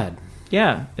feel bad.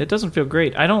 Yeah, it doesn't feel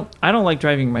great. I don't like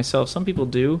driving myself. Some people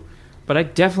do, but I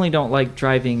definitely don't like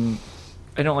driving.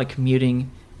 I don't like commuting.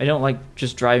 I don't like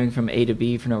just driving from A to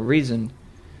B for no reason.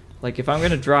 Like if I'm going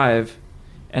to drive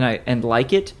and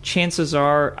like it, chances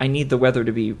are I need the weather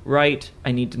to be right.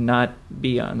 I need to not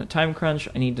be on a time crunch.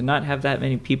 I need to not have that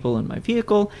many people in my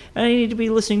vehicle, and I need to be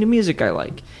listening to music I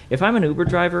like. If I'm an Uber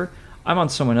driver, I'm on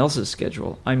someone else's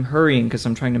schedule. I'm hurrying because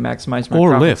I'm trying to maximize my Or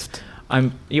profits. Lyft.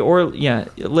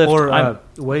 Lyft. Or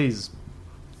Waze.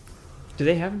 Do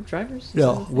they have drivers?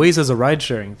 No, Waze is a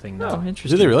ride-sharing thing now. Oh,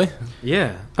 interesting. Do they really?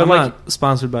 Yeah. But I'm like- not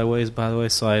sponsored by Waze, by the way,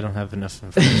 so I don't have enough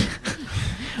information.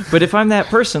 But if I'm that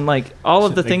person, like all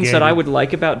of the They things gave that I it. would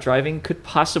like about driving, could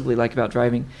possibly like about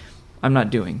driving, I'm not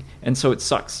doing, and so it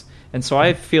sucks. And so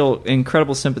I feel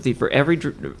incredible sympathy for every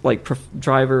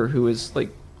driver who is like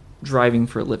driving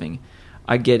for a living.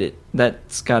 I get it.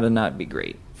 That's got to not be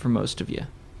great for most of you.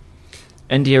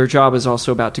 And your job is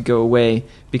also about to go away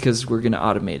because we're going to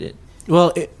automate it.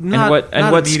 Well,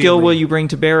 What skill will you bring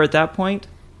to bear at that point?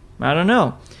 I don't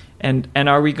know. And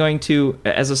are we going to,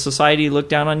 as a society, look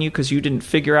down on you because you didn't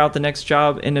figure out the next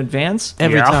job in advance?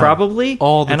 Every time. Probably.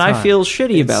 All the and time. I feel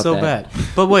shitty It's about so that. bad.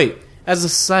 But wait, as a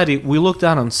society, we look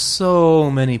down on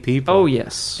so many people. Oh,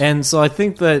 yes. And so I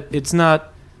think that it's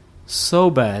not so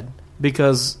bad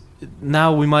because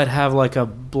now we might have like a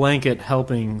blanket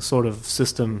helping sort of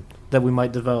system that we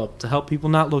might develop to help people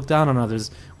not look down on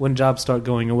others when jobs start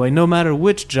going away, no matter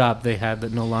which job they had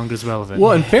that no longer is relevant.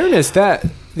 Well, in fairness, that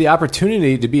the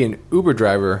opportunity to be an Uber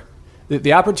driver,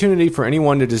 the opportunity for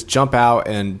anyone to just jump out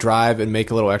and drive and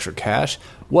make a little extra cash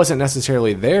wasn't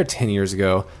necessarily there 10 years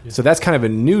ago. Yeah. So that's kind of a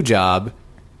new job,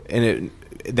 and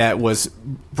that was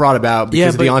brought about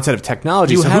because of the onset of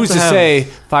technology. So who's to say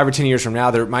 5 or 10 years from now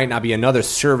there might not be another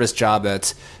service job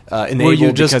that's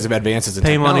enabled because of advances in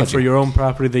technology? Pay money for your own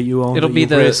property that you own. It'll be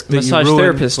the massage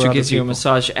therapist who gives you a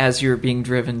massage as you're being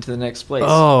driven to the next place.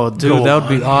 Oh, dude, that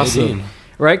would be awesome.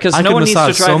 Right? Because no one needs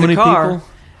to drive the car.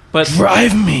 But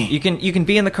drive me. You can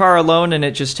be in the car alone and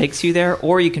it just takes you there,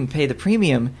 or you can pay the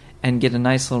premium and get a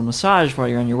nice little massage while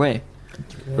you're on your way.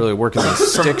 Really working the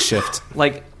stick shift.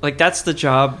 Like that's the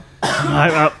job.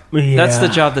 Yeah. That's the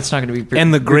job that's not going to be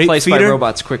and the grape replaced feeder? by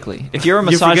robots quickly. If you're a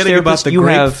You're massage forgetting therapist, about the you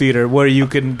grape have feeder where you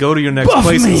can go to your next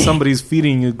place and somebody's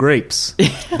feeding you grapes.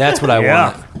 That's what I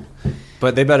want.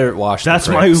 But they better wash. That's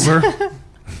the my grapes. Uber.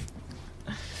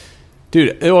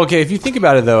 Dude, okay, if you think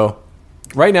about it though,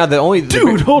 right now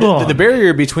hold on. The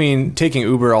barrier between taking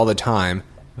Uber all the time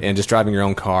and just driving your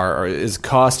own car is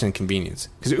cost and convenience.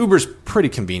 Because Uber's pretty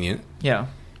convenient. Yeah.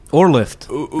 Or Lyft.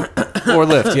 Or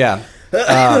Lyft, yeah.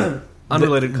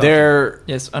 Unrelated cost. They're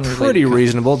unrelated pretty cost.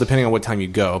 reasonable depending on what time you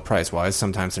go, price-wise.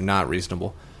 Sometimes they're not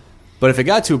reasonable. But if it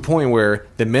got to a point where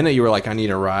the minute you were like, I need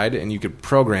a ride, and you could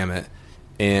program it,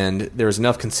 and there was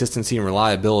enough consistency and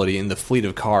reliability in the fleet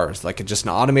of cars, like just an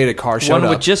automated car showed up. One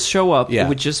would just show up. Yeah, It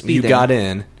would just be you there. got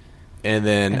in, and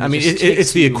then And I mean, it just it's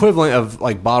takes the you- equivalent of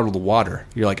like bottled water.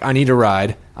 You're like, I need a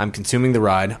ride. I'm consuming the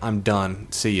ride. I'm done.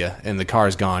 See ya. And the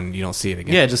car's gone. You don't see it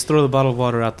again. Yeah, just throw the bottle of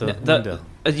water out the window.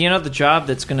 the job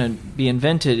that's going to be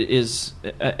invented is,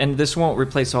 and this won't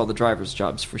replace all the drivers'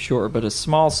 jobs for sure, but a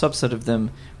small subset of them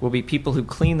will be people who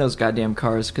clean those goddamn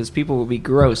cars, because people will be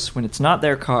gross when it's not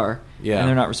their car and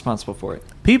they're not responsible for it.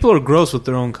 People are gross with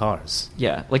their own cars.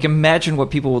 Yeah, like imagine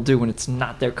what people will do when it's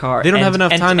not their car. They don't have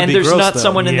enough time to be gross, and there's not though.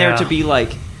 someone in there to be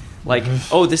like,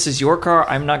 oh, this is your car,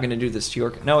 I'm not going to do this to your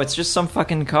car. No, it's just some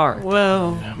fucking car.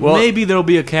 Well, maybe there'll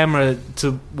be a camera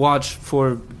to watch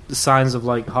for signs of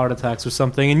like heart attacks or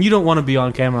something, and you don't want to be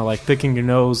on camera like picking your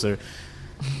nose or.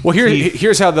 Well,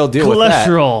 here's how they'll deal with that.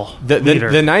 Cholesterol.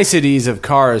 The niceties of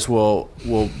cars will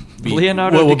be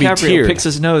Leonardo will be DiCaprio tiered. picks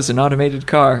his nose in an automated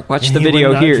car. Watch And the he video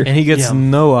would not- here. And he gets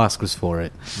no Oscars for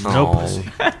it. No Oh. pussy.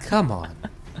 Come on.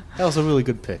 That was a really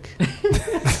good pick.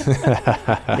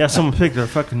 Yeah, someone picked their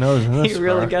fucking nose in this He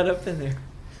really car. got up in there.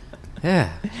 Yeah.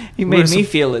 He made me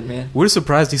feel it, man. We're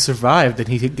surprised he survived and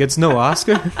he gets no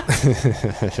Oscar.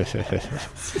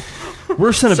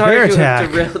 Worse than a Sorry bear to attack.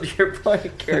 have derailed your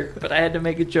point, Kirk, but I had to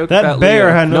make a joke That about bear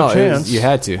Leo. had no it chance was- you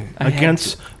had to. I had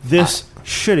against this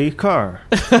shitty car.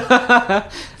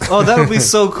 Oh, that would be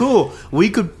so cool. We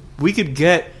could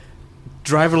get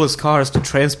driverless cars to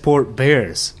transport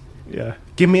bears. Yeah.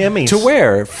 Give me Emmys. To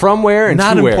where? From where? And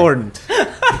Not to where? important.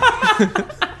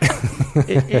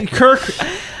 Kirk,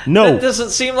 no. That doesn't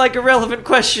seem like a relevant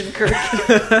question, Kirk.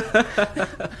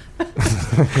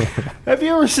 Have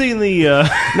you ever seen the...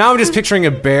 Now I'm just picturing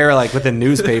a bear like with a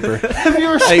newspaper, have you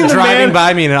ever seen like the driving man,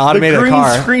 by me in an the automated green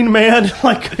car. screen man?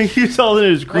 Like, he's all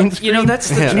in his green screen. You know, that's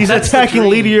the Yeah. He's that's the attacking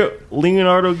dream.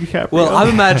 Leonardo DiCaprio. Well, I'm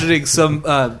imagining some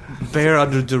bear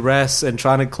under duress and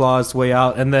trying to claw its way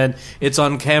out, and then it's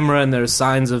on camera and there's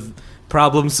signs of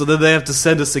problems, so then they have to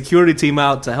send a security team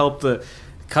out to help the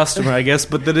customer, I guess,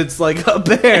 but then it's like a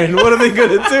bear, and what are they going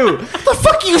to do? the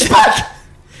fuck you expect?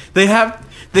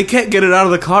 They can't get it out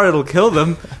of the car, it'll kill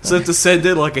them, so they have to send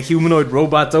in like a humanoid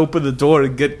robot to open the door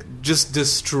and get just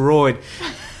destroyed.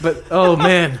 But, oh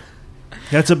man.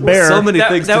 That's a bear. So many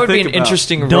things That to would be think an about.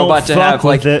 interesting Don't robot to fuck have.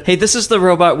 Like, with it. hey, this is the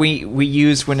robot we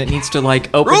use when it needs to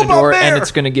like open the Robot door bear! and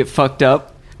it's going to get fucked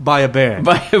up By a bear.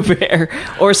 by a bear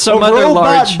or some a other robot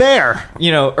large, bear.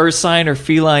 ursine or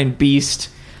feline beast.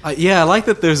 Yeah, I like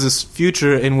that there's this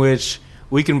future in which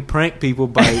we can prank people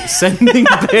by sending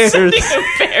bears. Sending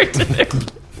a bear to their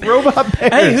Robot bear.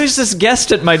 Hey, who's this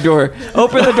guest at my door?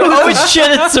 Open the door. Oh, shit,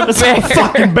 it's a bear.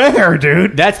 Fucking bear,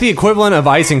 dude. That's the equivalent of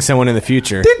icing someone in the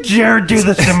future. Did Jared do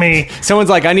this to me? Someone's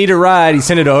like, "I need a ride." You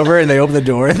send it over, and they open the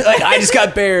door. They're like, I just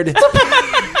got bared.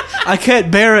 I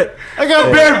can't bear it. I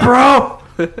got bear, bro.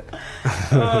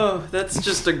 Oh, that's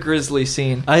just a grisly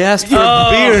scene. I asked for a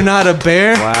beer, not a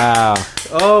bear. Wow,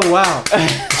 Oh, wow.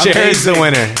 Jared's the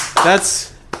winner.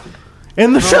 That's...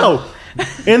 In the show.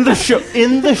 In the show.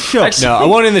 In the show. No, I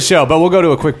won't end the show, but we'll go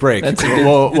to a quick break. That's a good,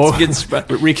 we'll that's a good spot.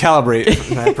 recalibrate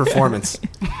that performance.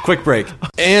 Quick break,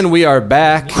 and we are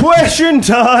back. Question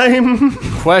time.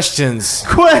 Questions.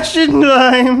 Question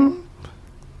time.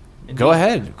 Go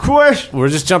ahead. Question. We'll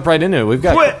just jump right into it. We've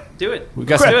got. Quit. Do it. We've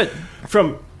got. Do Some, it.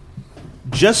 From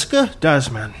Jessica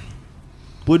Dasman.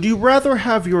 Would you rather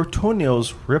have your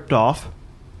toenails ripped off,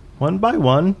 one by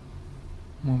one,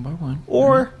 One by one.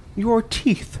 or your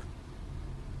teeth?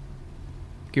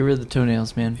 Get rid of the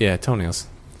toenails, man. yeah, toenails.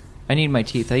 I need my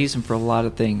teeth. I use them for a lot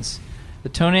of things. The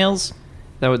toenails,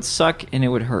 that would suck and it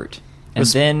would hurt. And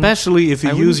Especially if you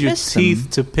I use wouldn't your miss teeth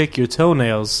them. to pick your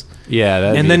toenails. Yeah,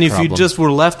 that. And then if you just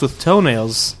were left with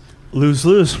toenails...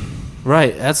 Lose.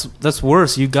 Right, that's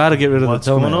worse. You got to get rid of What's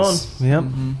the going on? toenails. Yep.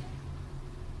 then...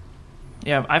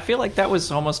 Yeah, I feel like that was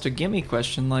almost a gimme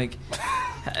question. Like,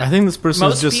 I think this person's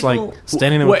Most just people- like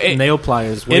standing there Well, with nail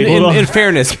pliers. In, waiting. Hold on. in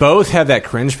fairness, both have that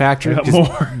cringe factor. I got 'cause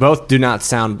more. Both do not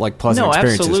sound like pleasant No,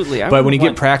 experiences. absolutely. I But when you wouldn't get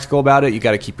want- practical about it, you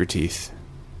got to keep your teeth.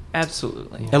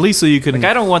 absolutely. At least so you can Like,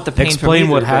 I don't want the pain explain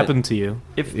from what either, but happened to you.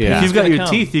 If, Yeah. If you've got gonna your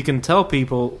come. teeth, you can tell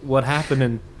people what happened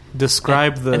and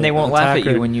describe the and they won't laugh at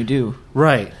attacker. you when you do.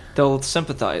 Right. They'll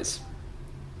sympathize.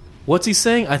 What's he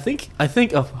saying? I think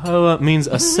a hoa means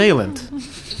assailant.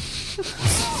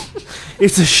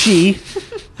 It's a she,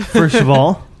 first of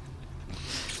all.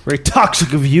 Very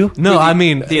toxic of you. No, I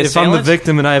mean the if I'm the assailant?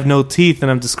 victim and I have no teeth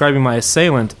and I'm describing my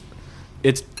assailant,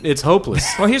 it's hopeless.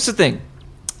 Well, here's the thing.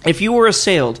 If you were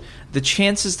assailed, the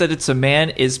chances that it's a man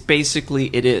is basically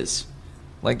it is.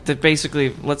 Like, that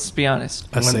basically, let's be honest.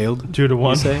 Assailed? 2 to 1.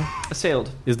 You say?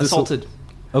 Assailed. Is this Assaulted.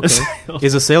 Okay. Assailed.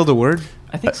 Is assailed a word?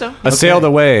 I think so. I sailed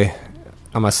away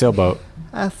on my sailboat.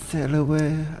 I sail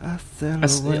away. I sail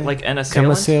away. Like an Come a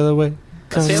assailant? sail away.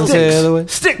 Come a Assailant? sail away.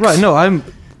 Sticks. Right. No, I'm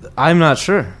not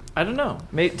sure. I don't know.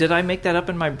 Did I make that up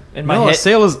in my No, head?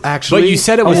 assail is actually But you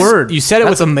said it a was- word. you said it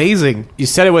That's was- amazing. You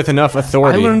said it with enough I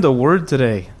authority. learned a word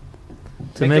today.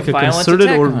 to Make make a a violent concerted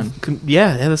attack or on.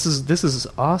 yeah, this is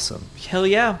awesome. Hell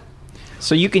yeah!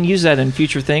 So you can use that in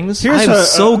future things. Here's I'm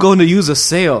so going to use a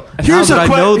sail. Now Here's that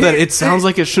a I know that it sounds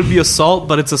like it should be assault,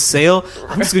 but it's a sail,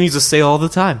 I'm just going to use a sail all the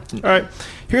time. All right.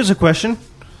 Here's a question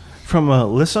from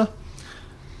Alyssa.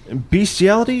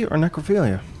 Bestiality or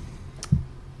necrophilia?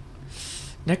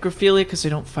 Necrophilia, because they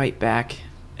don't fight back,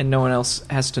 and no one else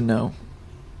has to know.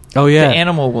 Oh yeah, The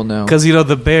animal will know. because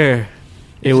the bear,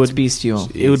 It would bestial.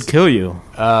 it would kill you.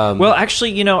 Well,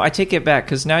 actually, I take it back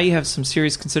because now you have some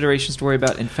serious considerations to worry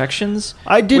about infections.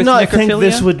 I did with not think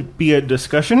this necrophilia. would be a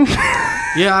discussion.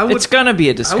 Yeah, I would. It's gonna be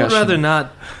a I discussion. would rather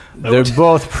not. They're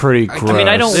both pretty gross. I mean,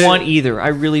 I don't want either. I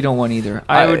really don't want either.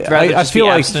 I would rather just feel be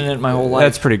like abstinent my whole life.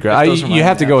 That's pretty if gross. those are my You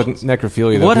have to go with actions.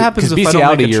 necrophilia. Though, What happens if I don't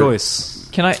bestiality, make a you're- choice?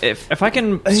 Can I, if I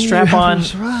can strap on,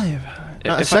 Survive.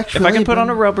 if I can put on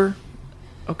a rubber,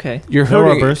 okay. You're No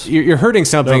hurting. rubbers. You're hurting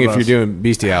something No if you're rubbers. doing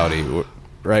bestiality,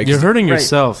 right? You're hurting Right.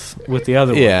 yourself with the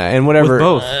other one. Yeah, and whatever. With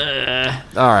both.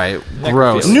 All right,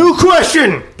 gross. New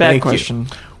question. Bad Thank you. question.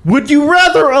 Would you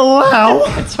rather allow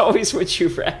It's always what you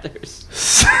rather's.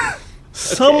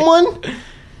 someone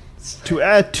to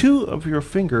add 2 of your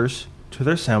fingers to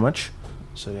their sandwich?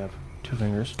 So you have 2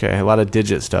 fingers. Okay, a lot of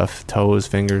digit stuff: toes,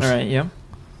 fingers. All right, yeah.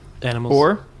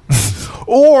 Animals.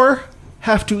 Or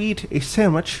have to eat a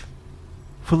sandwich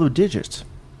full of digits.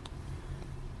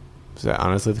 Is that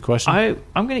honestly the question?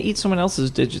 I'm gonna eat someone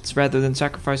else's digits rather than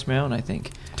sacrifice my own. I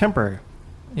think. Temporary.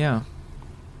 Yeah.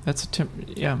 That's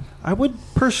yeah. I would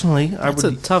personally. That's I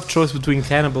a would. tough choice between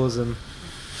cannibalism.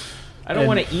 I don't and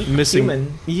want to eat missing.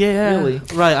 human. Yeah, Really.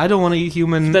 right. I don't want to eat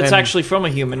human. That's and- actually from a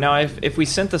human. Now, if we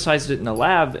synthesized it in a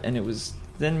lab and it was,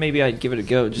 then maybe I'd give it a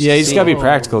go. Just yeah, to you just see. gotta be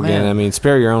practical again. man. I mean,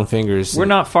 spare your own fingers. We're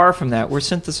not far from that. We're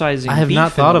synthesizing. I have beef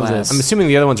not in thought the of lab. this. I'm assuming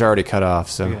the other ones are already cut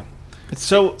off. So Okay.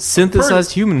 So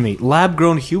synthesized human meat,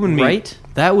 lab-grown human meat. Right?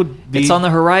 That would be It's on the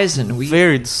horizon.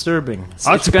 very disturbing. It's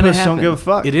octopus gonna don't happen. give a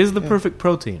fuck. It is the perfect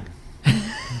protein.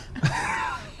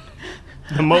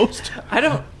 The most. I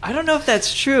don't know if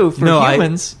that's true for No,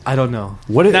 humans. I don't know.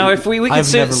 what? Now, if we could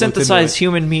I've never looked synthesize into it.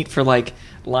 human meat for like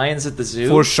lions at the zoo,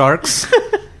 For sharks,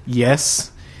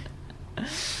 yes.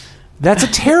 That's a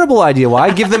terrible idea. Why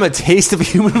give them a taste of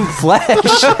human flesh?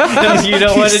 you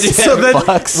don't want to do So that.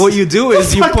 then, what you do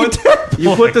is you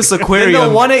put this Then aquarium.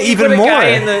 they'll want it You even put a more. guy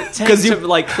in the tank 'Cause you- to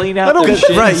like clean out their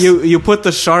shins. Right, you put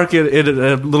the shark in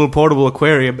a little portable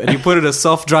aquarium, and you put it in a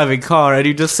self-driving car, and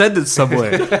you just send it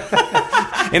somewhere.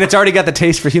 And it's already got the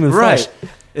taste for human flesh. Right,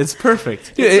 it's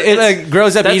perfect. Dude, it like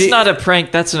grows up That's eating. not a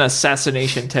prank. That's an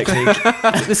assassination technique.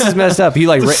 This is messed up. He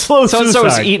like Slow So and so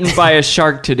was suicide. eaten by a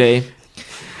shark today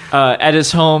at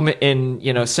his home in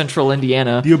central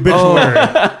Indiana. The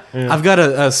obituary. I've got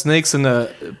a Snakes in a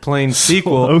Plane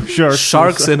sequel. Oh, sharks.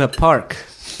 Sharks in a Park.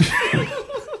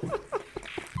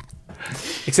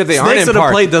 except they aren't Snakes in in a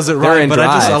park. Plane doesn't They're rhyme, in but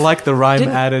drive. I like the rhyme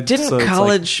added. Didn't so it's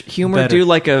College Humor better. do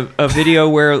like a video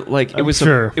where like it I'm was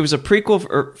sure. it was a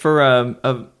prequel for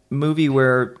a movie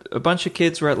where a bunch of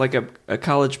kids were at like a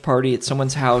college party at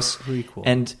someone's house, Prequel.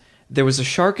 and there was a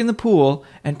shark in the pool,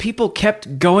 and people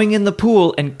kept going in the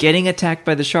pool and getting attacked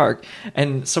by the shark,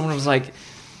 and someone was like,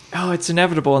 "Oh, it's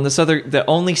inevitable," and the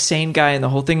only sane guy in the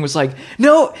whole thing was like,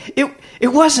 "No, it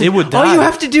wasn't. It would All die." you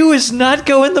have to do is not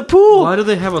go in the pool." Why do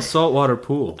they have a saltwater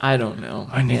pool? I don't know.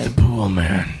 I need Man. the pool,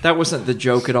 man. That wasn't the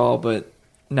joke at all, but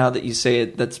now that you say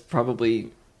it, that's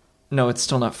probably... No, it's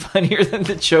still not funnier than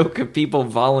the joke of people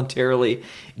voluntarily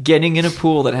getting in a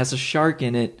pool that has a shark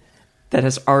in it that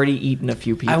has already eaten a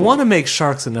few people. I want to make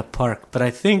Sharks in a Park, but I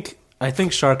think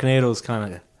Sharknado is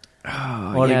kind of.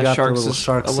 already got the sharks little is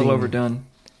shark a little scene. overdone.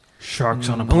 Sharks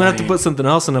on a I'm plane. gonna have to put something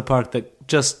else in a park that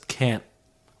just can't.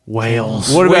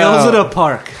 whales. What Whales in about a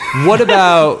park. what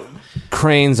about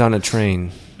cranes on a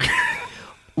train?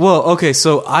 Well, okay,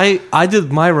 so I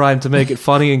did my rhyme to make it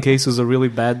funny in case it was a really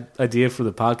bad idea for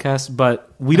the podcast, but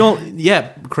we don't. Yeah,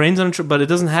 cranes on a but it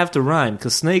doesn't have to rhyme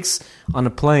because snakes on a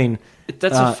plane.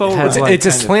 That's a faux has rhyme. like It's a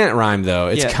kind of. slant rhyme though.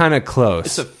 It's Yeah. kind of close.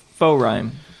 It's a faux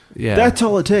rhyme. yeah. That's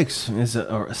all it takes is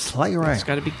a slight right. It's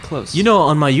got to be close. You know,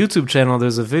 on my YouTube channel,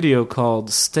 there's a video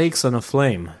called "Steaks on a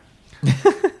Flame."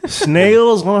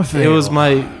 Snails on a fail. It was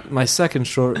my second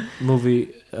short movie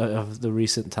of the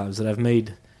recent times that I've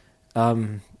made.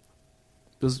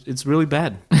 It's really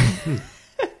bad.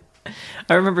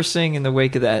 I remember seeing in the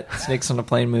wake of that Snakes on a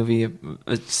Plane movie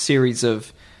a series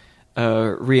of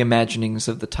reimaginings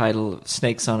of the title of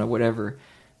Snakes on a whatever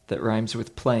that rhymes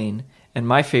with plane. And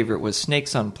my favorite was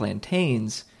Snakes on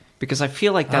Plantains because I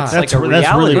feel like that's like a reality.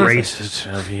 That's really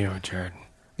racist of you, Jared.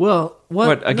 Well,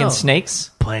 What, against No. snakes?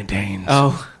 Plantains.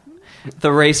 Oh,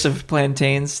 The race of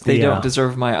plantains, they Yeah. don't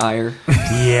deserve my ire.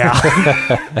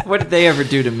 Yeah. What did they ever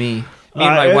do to me? Me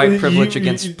and my white privilege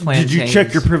against plantains. Did you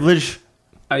check your privilege?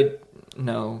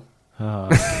 No.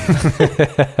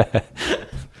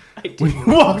 When you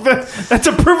walk that's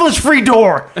a privilege-free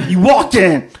door. You walked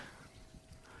in.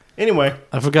 Anyway.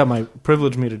 I forgot my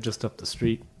privilege meter just up the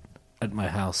street at my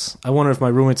house. I wonder if my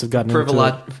roommates have gotten into it.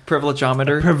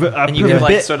 Privilegeometer. A And you can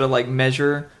bit. sort of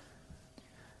measure.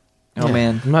 Oh, Yeah.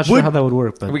 man. I'm not sure how that would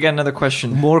work, but We got another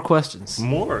question. more questions.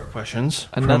 More questions.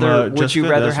 Another, from, would you Jessica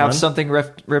rather have Desmond. something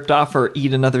ripped off or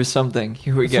eat another something?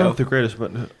 Here we It's not go. the greatest,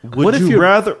 but would What if you you're-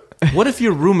 rather... What if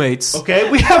your roommates...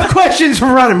 Okay, we have questions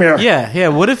from Radomir. Yeah.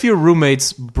 What if your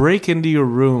roommates break into your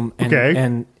room and, Okay.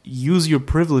 and use your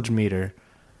privilege meter?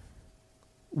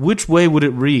 Which way would it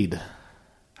read?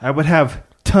 I would have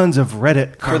tons of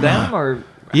Reddit For them or...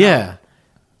 Yeah.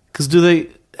 Because do they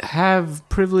have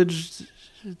privilege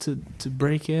to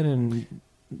break in and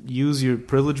use your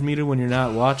privilege meter when you're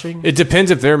not watching? It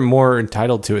depends if they're more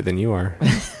entitled to it than you are.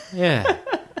 Yeah.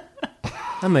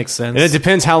 That makes sense. And it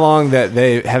depends how long that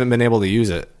they haven't been able to use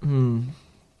it.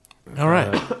 All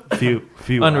right. few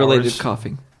Unrelated hours.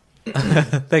 coughing.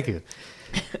 Thank you.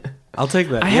 I'll take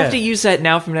that. I have to use that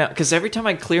now from now, because every time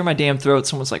I clear my damn throat,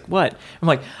 someone's like, what? I'm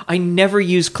like, I never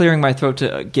use clearing my throat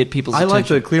to get people's I attention. like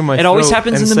to clear my throat. It always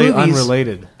happens and in the say movies.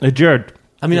 unrelated. Jared.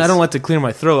 I mean, Yes. I don't like to clear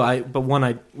my throat. But when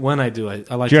I do, I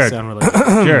like Jared. to say unrelated.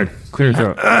 Jared, clear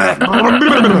your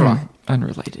throat.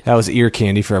 Unrelated. That was ear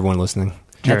candy for everyone listening.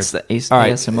 That's the All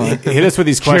right, ASMR. hit us with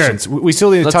these questions. We still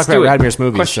need to talk about do it. Radomir's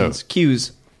movies. Questions, So.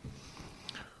 cues.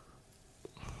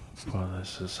 Well,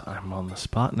 I'm on the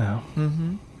spot now.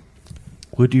 Mm-hmm.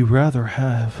 Would you rather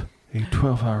have a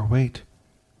 12-hour wait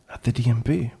at the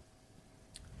DMV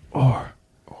or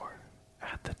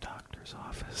at the doctor's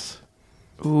office?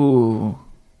 Ooh.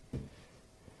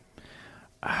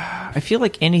 I feel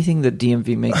like anything that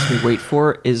DMV makes me wait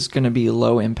for is going to be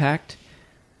low impact.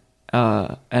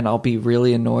 And I'll be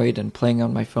really annoyed and playing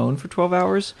on my phone for 12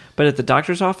 hours. But at the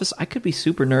doctor's office, I could be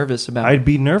super nervous about I'd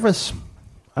be nervous.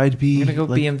 I'd be I'm going to go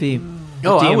like, BMV.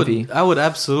 Oh, DMV. I would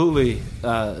absolutely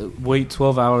wait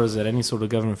 12 hours at any sort of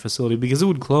government facility because it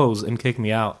would close and kick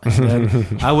me out. And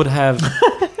then I would have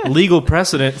legal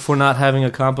precedent for not having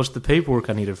accomplished the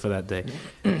paperwork I needed for that day.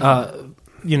 Not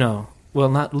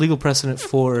legal precedent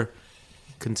for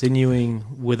continuing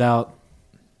without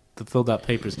the filled out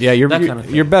papers. Yeah, that kind of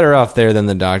thing. you're better off there than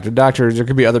the doctor. Doctors, there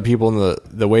could be other people in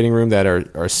the waiting room that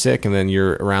are sick, and then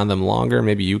you're around them longer.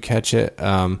 Maybe you catch it.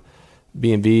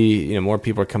 B&B, more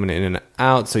people are coming in and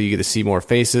out, so you get to see more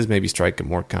faces, maybe strike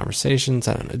more conversations.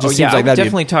 I don't know. It just seems I like would that'd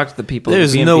definitely talk to the people. at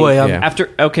There's BMV. no way I'm... Yeah. After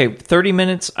 30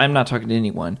 minutes, I'm not talking to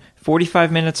anyone.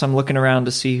 45 minutes, I'm looking around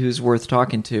to see who's worth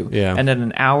talking to. Yeah. And then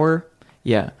an hour,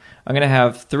 I'm going to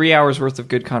have 3 hours worth of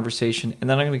good conversation, and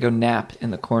then I'm going to go nap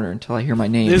in the corner until I hear my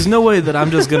name. There's no way that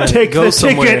I'm just going to Take go the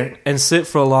somewhere ticket. and sit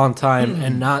for a long time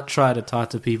and not try to talk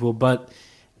to people, but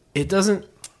it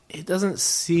doesn't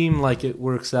seem like it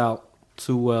works out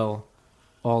too well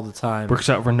all the time. works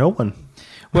out for no one.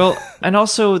 Well, and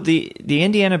also the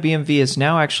Indiana BMV is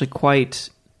now actually quite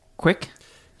quick.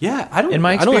 Yeah, I don't In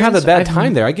my I don't have a experience, bad I've-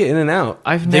 time there. I get in and out.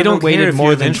 I've they never don't care waited if you more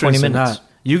have than 20 insurance or minutes. not.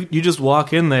 You just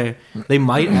walk in there. They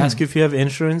might ask you if you have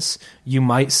insurance. You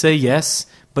might say yes,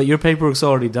 but your paperwork's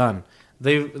already done.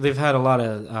 They've had a lot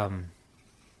of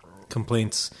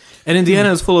complaints, and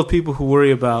Indiana is full of people who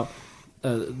worry about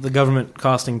the government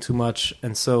costing too much,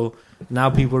 and so now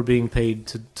people are being paid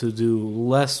to do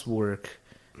less work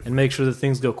and make sure that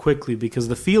things go quickly, because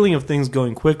the feeling of things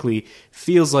going quickly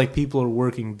feels like people are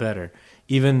working better,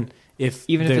 even if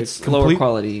Even if they're it's lower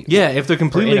quality. Yeah, if they're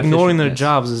completely inefficient, ignoring their yes.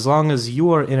 jobs, as long as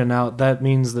you are in and out, that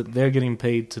means that they're getting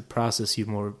paid to process you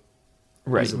more.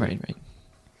 Right. easily.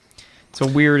 It's a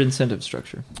weird incentive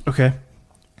structure. Okay.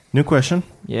 New question.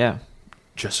 Yeah.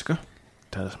 Jessica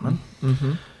Desmond. Mm-hmm.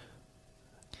 Would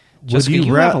Jessica,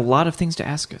 you ra- have a lot of things to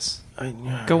ask us.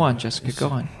 Go on, Jessica. Go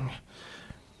on.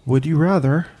 Would you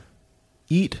rather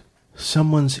eat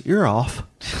someone's ear off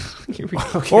Here we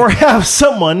go. or have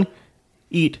someone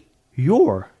eat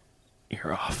your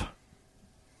ear off?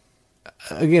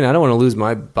 Again, I don't want to lose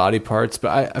my body parts,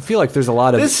 but I feel like there's a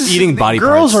lot of This is eating body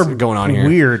girls parts are going on here.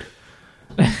 Weird.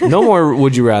 No more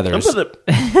would you rather.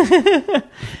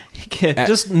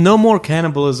 Just no more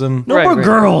cannibalism. No Right, more right.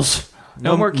 girls.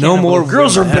 No more no more cannibalism.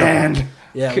 Girls are banned.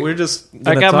 Yeah, we're just. I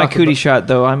gonna got my talk cootie about- shot,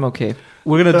 though. I'm okay.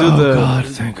 We're gonna do the. God,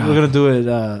 thank God. We're gonna do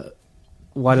it.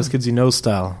 Whitest Kids You Know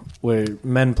style, where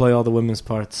men play all the women's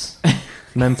parts.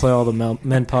 Men play all the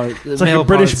men part. It's like a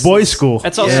British boys' school.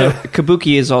 That's also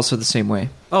Kabuki is also the same way.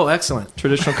 Oh, excellent.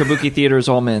 Traditional Kabuki theater is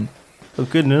all men Oh,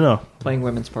 good to know. playing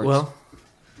women's parts. Well,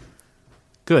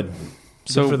 Good.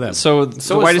 So Good for them. So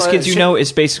the whitest kids you know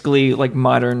is basically like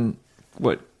modern.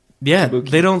 What? Yeah, Kabuki.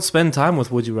 they don't spend time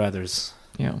with would you rather's.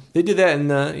 Yeah. They do that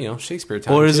in Shakespeare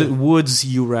time. Or is too. it woods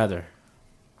you rather?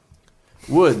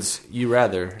 Woods you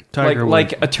rather?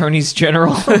 Like attorneys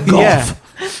general. Yeah.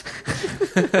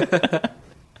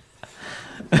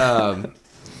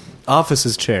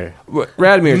 Office's chair.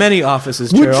 Radomir. Many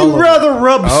offices chair. Would all you over. rather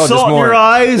rub there's salt in more. your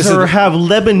eyes or have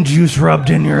lemon juice rubbed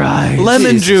in your eyes?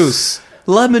 Lemon Jesus. juice?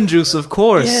 Lemon juice, of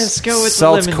course. Yes, go with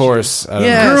Salt's the lemon course. I don't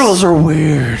Yeah. know. Girls are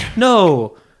weird.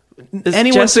 No. Is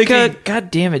Anyone Jessica, thinking-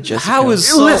 God damn it, Jessica. How is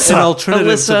salt Alyssa. an alternative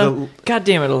to Alyssa? the... God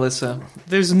damn it, Alyssa.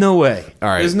 There's no way. All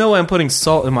right. There's no way I'm putting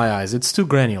salt in my eyes. It's too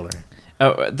granular.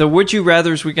 The would you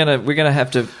rather's we're gonna have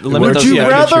to limit Would those. you to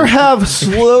rather future. have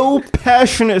slow,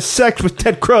 passionate sex with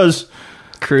Ted Cruz?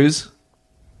 Cruz?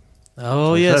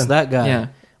 Oh, yes, that guy. Yeah.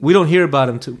 We don't hear about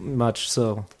him too much,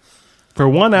 so... For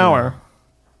 1 hour.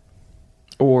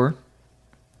 Or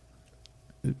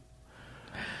I'm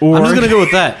just going to go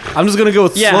with that. I'm just going to go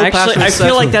with yeah, slow, actually, passionate I sex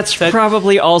feel like with that's Ted-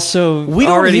 probably also We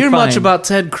don't already hear much fine. about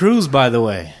Ted Cruz, by the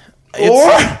way.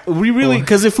 We really...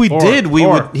 Because if we did, he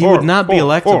would not be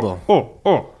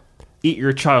electable. Eat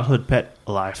your childhood pet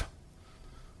alive.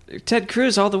 Ted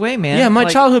Cruz all the way, man. Yeah, my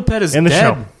Like, childhood pet is In the dead.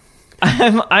 show.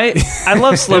 I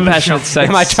love slow passionate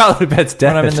sex. My childhood pet's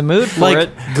dead. when I'm in the mood for Like,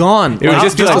 it. gone. It would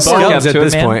just be I'll like work up bones at to it,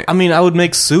 this man. point. I mean, I would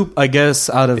make soup, I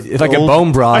guess, out of... It's like a old-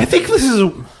 bone broth. I think this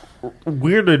is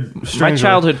weird and My strange.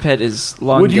 childhood pet is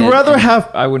long. Would you dead, rather and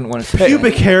have I wouldn't want to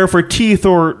pubic hair for teeth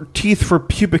or teeth for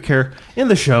pubic hair in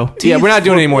the show? Yeah, we're not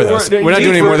doing any more of those. We're not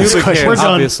doing any more of those pubic hair, questions. We're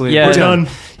done. obviously. Yeah. We're done.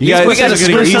 You guys, we gotta this is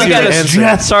getting screen- easier we gotta to answer.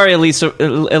 Yes. Sorry, Alyssa.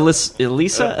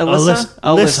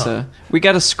 We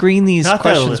got to screen these Not that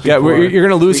questions. Alyssa. yeah, before you're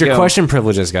going to lose we your go. question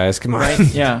privileges, guys. Come on. Right?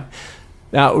 Yeah.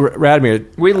 Now, Radomir.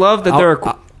 We love that I'll- there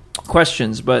are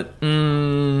questions, but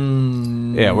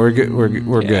Yeah, we're good. We're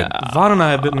good. Vaughn and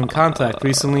I have been in contact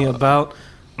recently about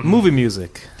movie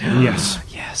music. Yes.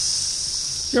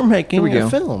 Yes. You're making Here we go. a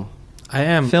film. I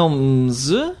am.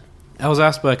 Films. I was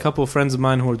asked by a couple of friends of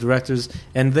mine who are directors,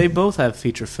 and they both have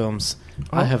feature films.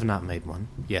 I have not made one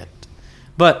yet.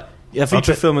 But a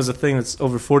feature film is a thing that's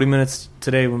over 40 minutes.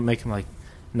 Today we're making like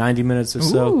 90 minutes or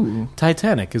so. Ooh.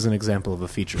 Titanic is an example of a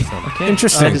feature film. Okay.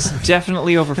 Interesting. That is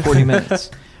definitely over 40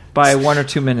 minutes. By 1 or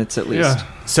 2 minutes at least. Yeah.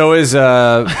 So is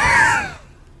Fast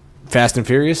and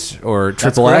Furious or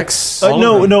Triple X?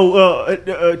 Tokyo.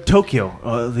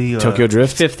 The Tokyo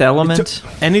Drift? Fifth Element.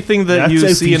 Anything that That's you a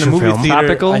see in a feature movie film. theater,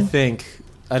 Topical? I think.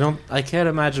 I can't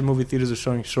imagine movie theaters are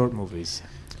showing short movies.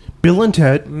 Bill and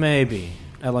Ted. Maybe.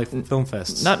 At like film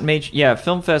fests. Not major. Yeah,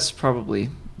 film fests probably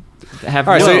have.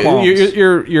 All right, so qualms.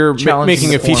 you're Challenges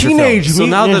making a the form. feature Teenage film. So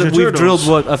now Mutant that Ninja we've Turtles.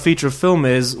 drilled what a feature film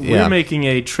is, Yeah. we're making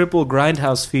a triple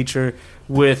grindhouse feature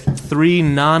with 3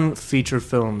 non-feature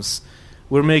films.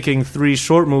 We're making 3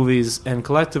 short movies, and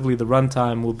collectively the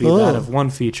runtime will be that of 1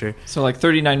 feature. So like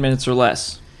 39 minutes or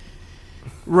less.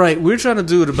 Right, we're trying to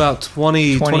do it about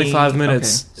 25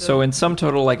 minutes. Okay. So in sum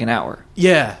total, like an hour.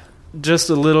 Yeah, just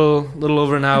a little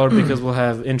over an hour because we'll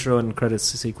have intro and credits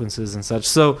sequences and such.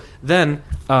 So then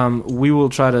we will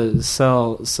try to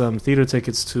sell some theater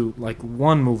tickets to like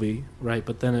 1 movie, right?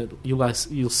 But then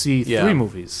you'll see 3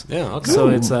 movies. Yeah, okay. So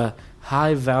it's a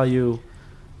high value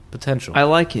potential. I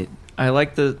like it. I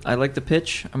like the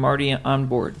pitch. I'm already on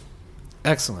board.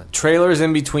 Excellent. Trailers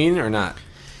in between or not?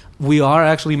 We are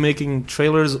actually making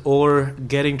trailers or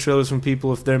getting trailers from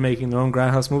people if they're making their own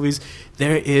grindhouse movies.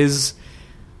 There is...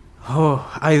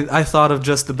 I thought of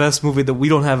just the best movie that we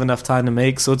don't have enough time to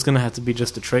make, so it's going to have to be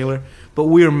just a trailer. But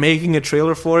we are making a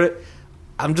trailer for it.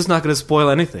 I'm just not going to spoil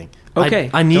anything.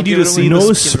 Okay. I need Don't you give to it see away.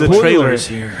 the trailer.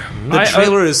 here. The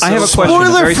trailer is so... I have a question. A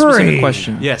very Spoiler-free. specific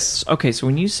question. Yes. Okay, so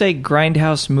when you say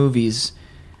grindhouse movies,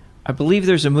 I believe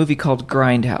there's a movie called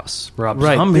Grindhouse.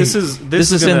 Right. Zombie. This is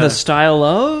in gonna- the style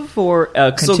of or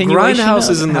a So continuation Grindhouse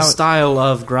of is in the how- style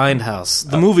of Grindhouse,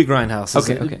 the movie Grindhouse.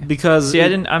 Okay. Because See,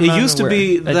 I'm it not used to aware.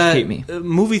 be Educate me. that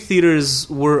movie theaters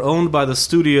were owned by the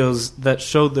studios that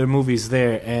showed their movies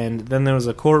there, and then there was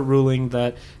a court ruling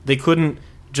that they couldn't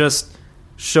just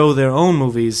show their own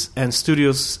movies, and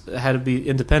studios had to be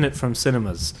independent from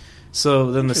cinemas.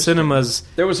 So then the cinemas,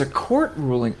 There was a court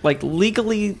ruling, like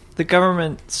legally, the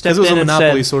government stepped because it was in a and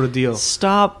monopoly said, sort of deal.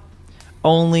 "Stop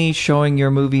only showing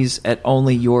your movies at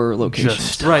only your location."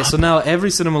 Just- Right, so now every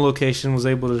cinema location was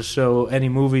able to show any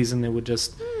movies, and they would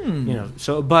just,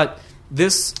 show. But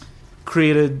this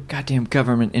created Goddamn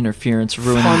government interference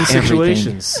ruining fun everything.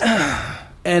 situations.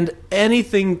 And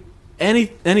anytime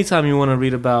you want to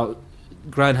read about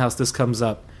Grindhouse, this comes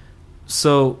up.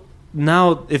 So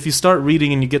now if you start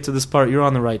reading and you get to this part, you're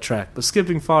on the right track. But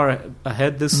skipping far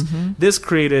ahead, this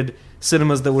created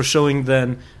cinemas that were showing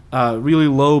then really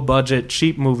low budget,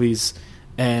 cheap movies,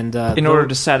 and in order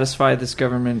to satisfy this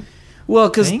government. Well,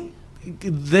 because thing?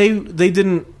 they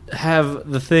didn't have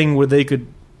the thing where they could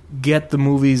get the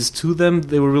movies to them.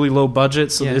 They were really low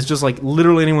budget, so it's just like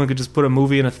literally anyone could just put a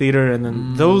movie in a theater, and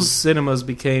then those cinemas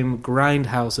became grind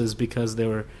houses because they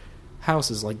were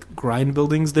houses, like grind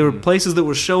buildings. They were places that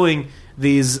were showing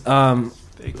these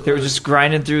they were just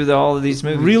grinding through all of these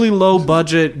movies. Really low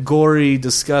budget, gory,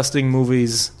 disgusting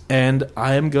movies, and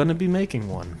I am going to be making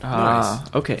one.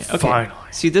 Okay. Finally.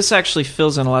 See, this actually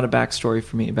fills in a lot of backstory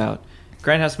for me about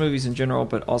grindhouse movies in general,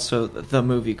 but also the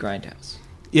movie Grindhouse.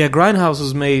 Yeah, Grindhouse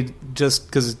was made just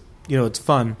because it's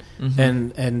fun,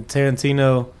 and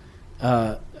Tarantino,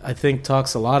 I think,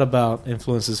 talks a lot about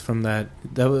influences from that.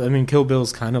 Kill Bill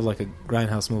is kind of like a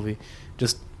Grindhouse movie,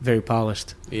 just very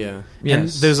polished. Yeah, and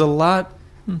there's a lot.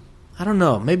 I don't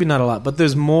know, maybe not a lot, but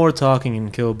there's more talking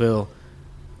in Kill Bill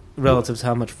relative to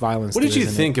how much violence. What did you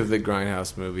think of the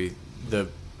Grindhouse movie?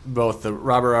 Both the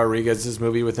Robert Rodriguez's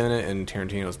movie within it and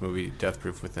Tarantino's movie Death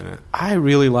Proof within it. I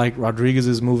really like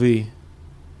Rodriguez's movie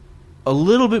a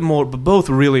little bit more, but both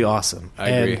really awesome. I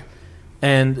agree.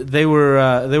 And they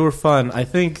were fun. I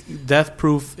think Death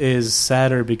Proof is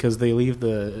sadder because they leave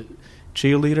the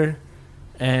cheerleader,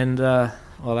 and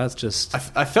that's just.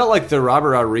 I felt like the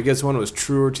Robert Rodriguez one was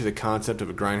truer to the concept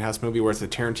of a Grindhouse movie, whereas the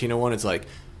Tarantino one is like,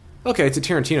 okay, it's a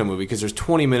Tarantino movie because there's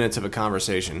 20 minutes of a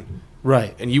conversation,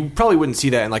 right? And you probably wouldn't see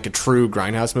that in like a true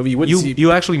Grindhouse movie.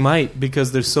 You actually might,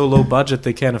 because they're so low budget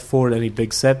they can't afford any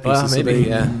big set pieces. Well, maybe,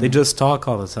 so they just talk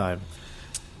all the time.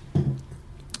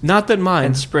 Not that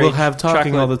mine will have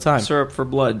talking all the time. Syrup for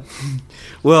blood.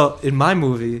 Well, in my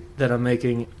movie that I'm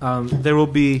making, there will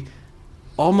be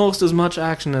almost as much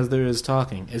action as there is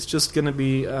talking. It's just going to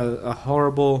be a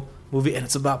horrible movie, and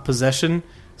it's about possession,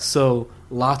 so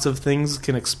lots of things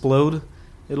can explode.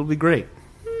 It'll be great.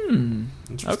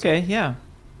 Okay, yeah.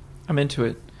 I'm into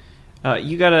it.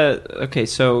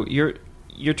 So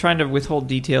you're trying to withhold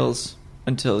details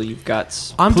until you've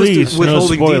got... I'm Please, just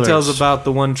withholding no spoilers. details about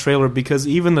the one trailer because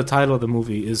even the title of the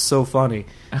movie is so funny.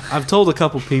 I've told a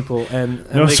couple people,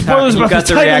 and No they spoilers you about got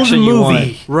the the title of reaction the you movie.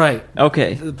 wanted. Right.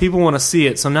 Okay. People want to see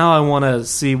it, so now I want to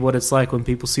see what it's like when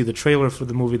people see the trailer for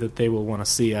the movie that they will want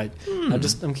to see.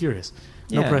 I'm curious.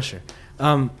 No pressure.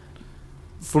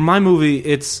 For my movie,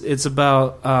 it's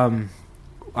about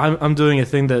I'm doing a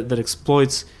thing that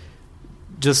exploits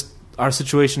just our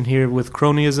situation here with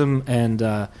cronyism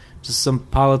and just some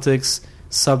politics,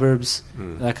 suburbs,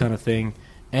 that kind of thing.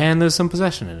 And there's some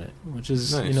possession in it, which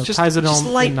is nice. ties it just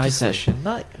on light nicely. possession.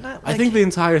 Not like, I think the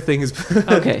entire thing is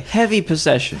okay, heavy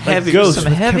possession. Ghost some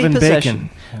with heavy Kevin possession.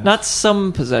 Bacon. Yeah. Not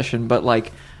some possession, but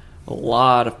like a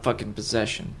lot of fucking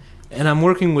possession. And I'm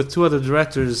working with two other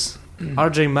directors,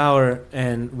 R.J. Maurer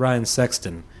and Ryan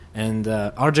Sexton. And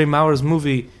R.J. Maurer's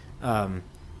movie,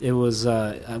 it was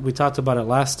we talked about it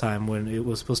last time when it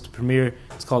was supposed to premiere.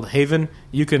 It's called Haven.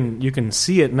 You can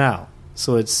see it now,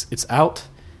 so it's out,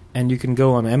 and you can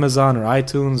go on Amazon or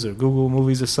iTunes or Google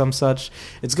Movies or some such.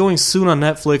 It's going soon on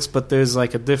Netflix, but there's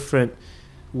like a different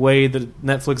way that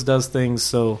Netflix does things.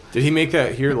 So Did he make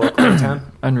that here locally in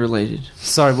town? Unrelated.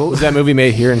 sorry, what Was that movie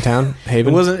made here in town?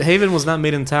 Haven? It wasn't. Haven was not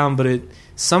made in town, but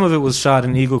some of it was shot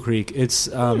in Eagle Creek. It's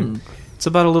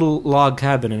about a little log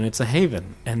cabin, and it's a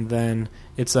haven, and then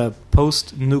it's a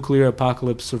post-nuclear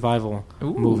apocalypse survival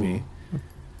movie.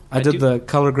 I did the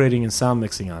color grading and sound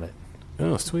mixing on it.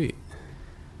 Oh, sweet.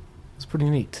 It's pretty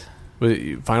neat. Was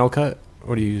it Final Cut?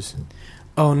 What do you use?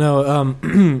 Oh no,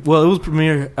 well, it was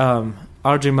Premiere.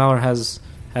 R.J. Maurer has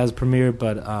Premiere,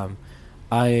 but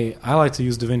I like to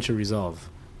use DaVinci Resolve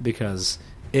because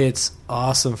it's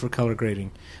awesome for color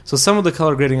grading. So some of the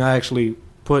color grading, I actually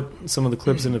put some of the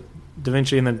clips into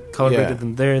DaVinci and then color graded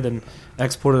them there, then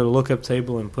exported a lookup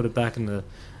table and put it back into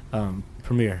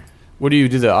Premiere. What do you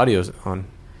do the audios on?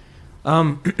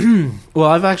 Well,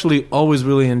 I've actually always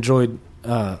really enjoyed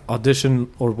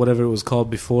Audition, or whatever it was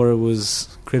called before. It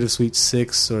was Creative Suite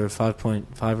 6 or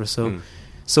 5.5 or so.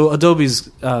 So Adobe's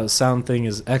sound thing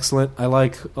is excellent. I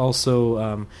like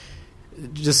also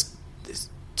just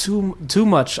too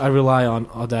much I rely on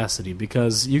Audacity,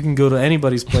 because you can go to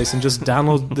anybody's place and just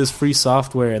download this free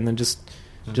software and then just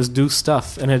do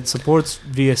stuff, and it supports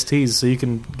VSTs, so you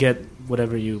can get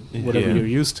whatever you're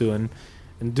used to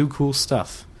and do cool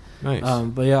stuff. Nice.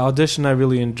 But yeah, Audition I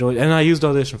really enjoyed, and I used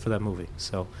Audition for that movie.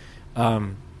 So,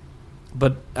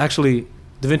 but actually,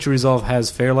 DaVinci Resolve has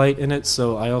Fairlight in it,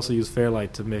 so I also use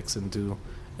Fairlight to mix and do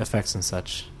effects and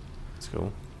such. That's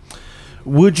cool.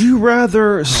 Would you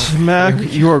rather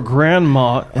smack your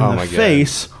grandma in the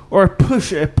face or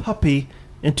push a puppy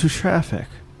into traffic?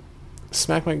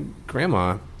 Smack my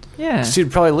grandma. Yeah.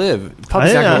 She'd probably live.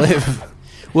 Puppy's not going to live.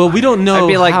 Well, we don't know. I'd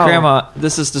be like, how. Grandma,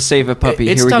 this is to save a puppy.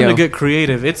 It's Here we time go. to get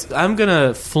creative. I'm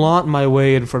gonna flaunt my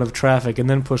way in front of traffic and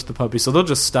then push the puppy, so they'll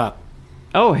just stop.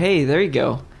 Oh, hey, there you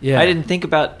go. Yeah. I didn't think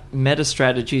about meta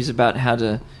strategies about how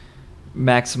to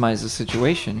maximize the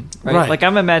situation. Right? Like,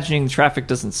 I'm imagining traffic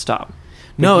doesn't stop.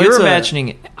 No, you're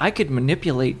imagining I could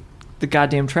manipulate the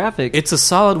goddamn traffic. It's a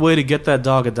solid way to get that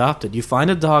dog adopted. You find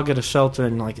a dog at a shelter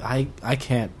and like, I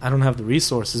don't have the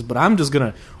resources, but I'm just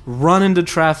gonna run into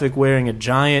traffic wearing a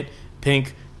giant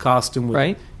pink costume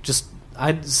with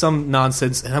some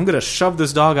nonsense, and I'm gonna shove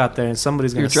this dog out there, and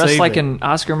somebody's gonna save it. You're dressed like an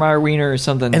Oscar Mayer wiener or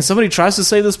something, and somebody tries to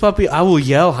save this puppy. I will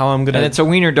yell how I'm gonna. And it's a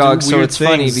wiener dog, so it's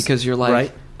funny things, because you're like,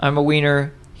 right? I'm a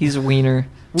wiener, he's a wiener.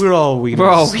 We're all wieners. We're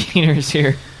all wieners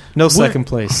here. No second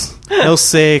place. No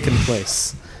second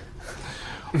place.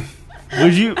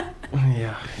 Would you?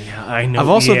 Yeah, I know. I've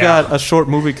also got a short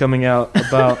movie coming out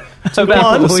about two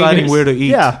About people deciding wieners. where to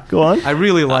eat. Yeah, go on. I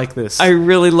really like this. I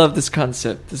really love this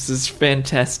concept. This is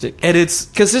fantastic. And it's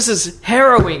because this is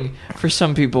harrowing for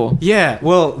some people. Yeah,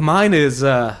 well, mine is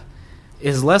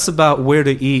less about where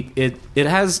to eat. It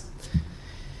has,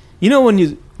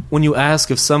 when you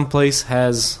ask if some place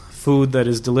has food that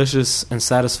is delicious and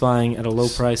satisfying at a low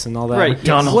price and all that. Right,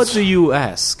 McDonald's. What do you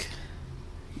ask?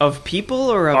 Of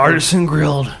people or of Artisan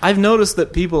grilled. I've noticed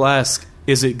that people ask,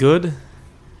 "Is it good?"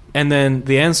 And then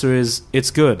the answer is,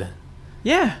 "It's good."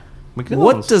 Yeah.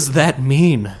 What does that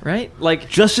mean? Right? Like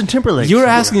Justin Timberlake. You're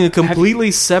asking a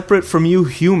completely separate from you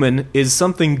human, is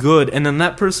something good, and then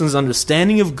that person's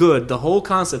understanding of good, the whole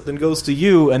concept, then goes to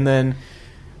you, and then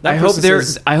that I hope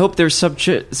person their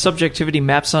subjectivity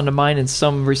maps onto mine in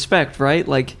some respect, right?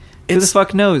 Like, who the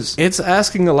fuck knows? It's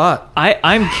asking a lot.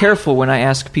 I'm careful when I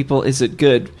ask people, is it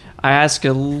good? I ask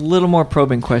a little more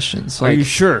probing questions. Like, Are you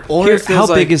sure? Or Here, if there's how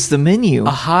like big is the menu? a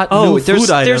hot new food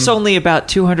item. There's only about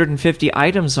 250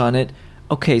 items on it.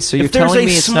 Okay, so you're If there's telling a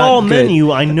me it's small not good.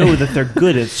 menu, I know that they're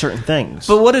good at certain things.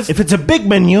 But what if it's a big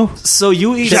menu? So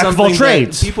you eat Jack of all something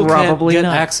trades. that people Probably can't get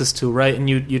not. access to, right? And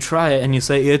you try it and you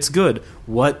say it's good.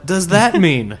 What does that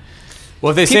mean?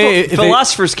 Well, if they People, say if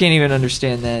philosophers can't even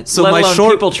understand that. So let my alone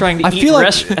short- people trying to I eat feel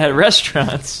like- at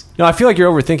restaurants. no, I feel like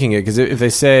you're overthinking it because if they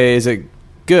say is it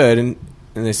good and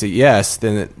they say yes,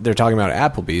 then they're talking about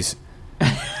Applebee's.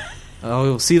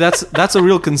 Oh, see, that's a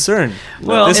real concern.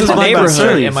 Well, this in is the my neighborhood,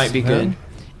 concern. it might be good.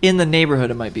 In the neighborhood,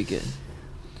 it might be good.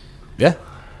 Yeah,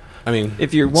 I mean,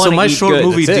 If you're So wanting my to eat short good,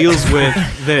 movie that's it. deals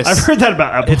with this. I've heard that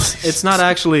about Applebee's. It's not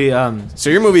actually. so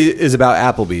your movie is about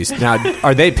Applebee's. Now,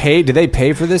 are they paid? Do they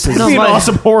pay for this? Is It'd be an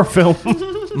awesome horror film.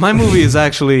 My movie is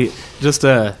actually just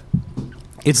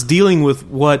it's dealing with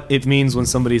what it means when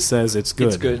somebody says it's good.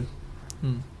 it's good.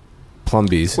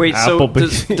 Plumbees? Wait, so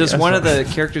Applebee's. does Yeah, one of the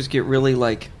characters get really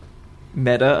like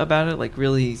meta about it, like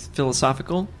really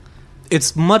philosophical?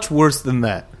 It's much worse than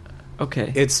that.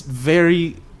 Okay. It's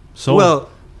very So well.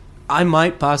 I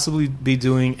might possibly be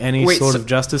doing any Wait, sort so- of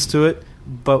justice to it,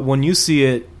 but when you see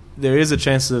it, there is a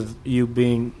chance of you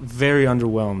being very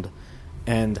underwhelmed,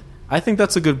 and I think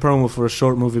that's a good promo for a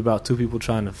short movie about two people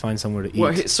trying to find somewhere to eat.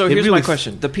 Well, so It here's really my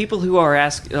question: the people who are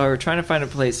trying to find a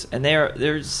place, and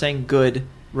they're saying good,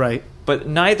 right? but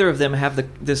neither of them have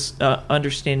this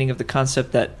understanding of the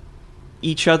concept that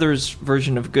each other's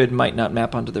version of good might not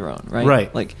map onto their own, right?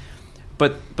 Right. Like,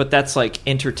 but that's like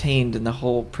entertained in the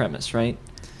whole premise, right?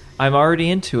 I'm already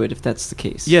into it if that's the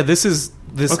case. Yeah, this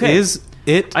Okay. is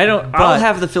it. I'll but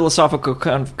have the philosophical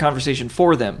conversation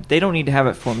for them. They don't need to have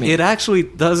it for me. It actually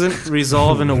doesn't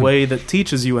resolve in a way that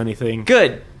teaches you anything.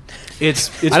 Good. It's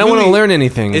I don't want to learn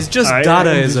anything. It's just I'm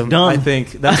Dadaism. just done. I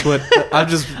think that's what I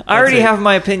just. I already that's it. have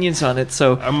my opinions on it,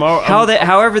 so I'm-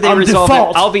 however they I'm resolve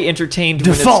default. it, I'll be entertained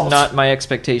Default. when it's not my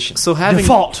expectation. So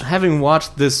Default. having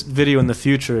watched this video in the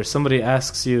future, somebody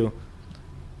asks you,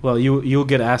 well, you'll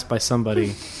get asked by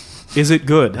somebody, is it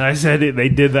good? And I said it, they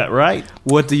did that right.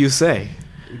 What do you say?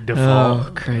 Default.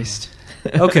 Oh, Christ.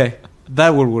 Okay, that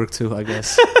would work too, I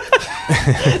guess.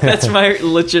 That's my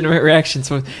legitimate reaction.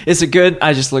 So, is it good?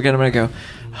 I just look at him and I go,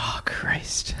 oh,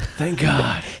 Christ. Thank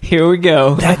God. Here we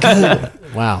go.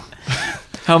 wow.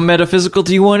 How metaphysical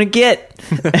do you want to get?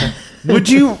 Would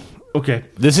you? Okay.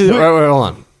 This is wait, hold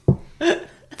on.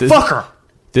 This, Fucker.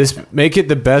 This make it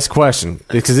the best question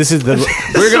because this is the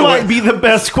This might be the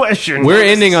best question. we're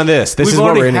ending on this. This We've is what we're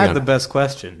already ending had on. the best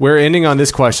question. We're ending on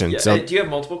this question. Yeah, so do you have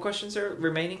multiple questions there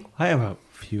remaining? I have a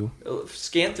few.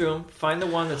 Scan through them. Find the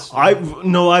one that's...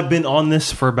 I've been on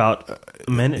this for about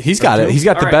a minute. he's got it. He's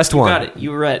got All the right, best you one. got it.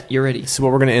 You're ready. This is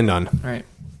what we're going to end on. All right.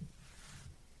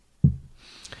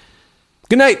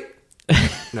 Good night.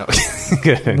 No.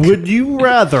 Would you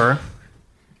rather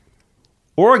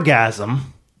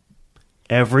orgasm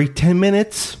every 10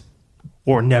 minutes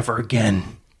or never again?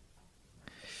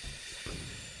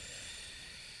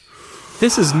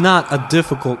 This is not a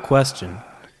difficult question.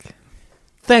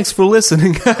 Thanks for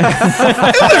listening.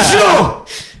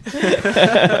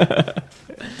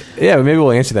 Yeah, maybe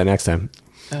we'll answer that next time.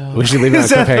 We should leave it on a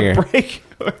cliffhanger. Break?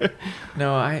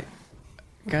 No,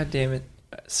 God damn it.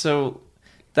 So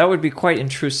that would be quite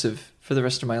intrusive for the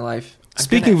rest of my life.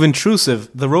 Speaking of intrusive,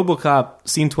 the RoboCop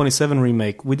Scene 27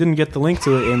 remake, we didn't get the link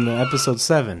to it in episode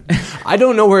 7. I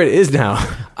don't know where it is now.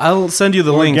 I'll send you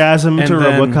the link. Orgasm and to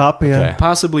then RoboCop, yeah. Okay.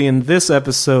 Possibly in this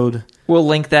episode. We'll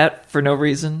link that for no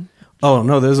reason. Oh,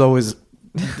 no, there's always...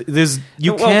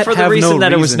 You well, can't for the have reason no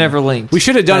that it was reason. never linked. We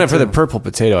should have done That it for the too. purple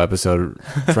potato episode,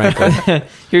 frankly.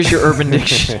 Here's your Urban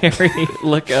Dictionary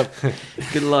lookup.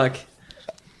 Good luck.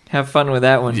 Have fun with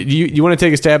that one. You want to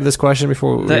take a stab at this question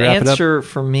before we The wrap it up? answer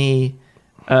for me,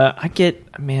 I get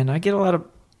a lot of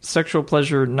sexual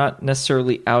pleasure, not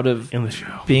necessarily out of In the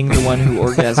show. being the one who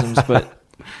orgasms, but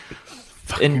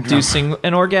inducing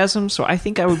an orgasm. So I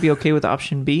think I would be okay with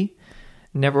option B,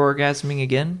 never orgasming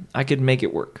again. I could make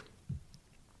it work.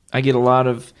 I get a lot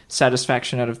of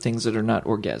satisfaction out of things that are not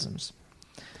orgasms.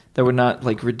 That would not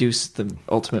reduce the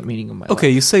ultimate meaning of my life. Okay,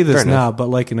 you say this Fair enough. now,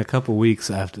 but in a couple weeks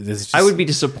after this... Just, I would be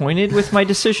disappointed with my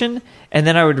decision, and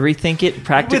then I would rethink it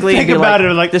practically think and be about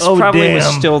it like, this oh, probably was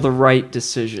damn. still the right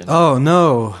decision. Oh,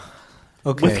 no.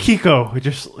 Okay. With Kiko,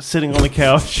 just sitting on the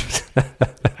couch.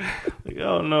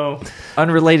 Oh, no.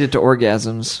 Unrelated to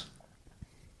orgasms.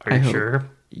 Are I you hope. sure?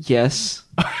 Yes.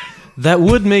 That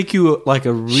would make you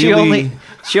a really...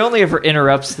 She only ever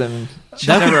interrupts them. She's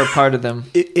never a part of them.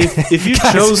 If you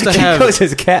chose to have... Kiko's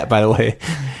his cat, by the way.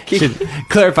 Should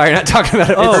clarify, you're not talking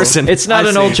about a person. It's not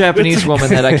an old Japanese woman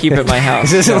that I keep at my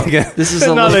house. This isn't like a- This is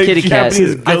a Not little a kitty cat.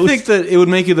 Japanese I think that it would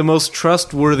make you the most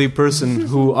trustworthy person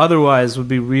who otherwise would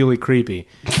be really creepy.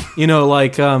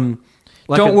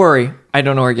 Don't worry, I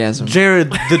don't orgasm.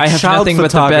 Jared, the I have child nothing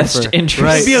but the best photographer, interest.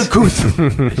 right? Be uncouth.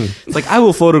 It's like, I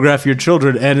will photograph your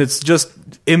children, and it's just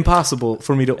impossible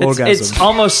for me to orgasm. It's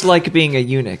almost like being a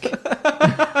eunuch.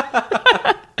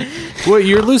 Well,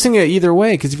 you're losing it either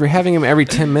way, because if you're having them every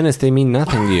 10 minutes, they mean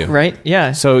nothing to you. Right?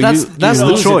 Yeah. So that's you the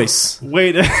lose it. choice.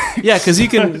 Wait. Yeah, because you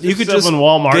could just in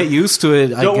Walmart. get used to it.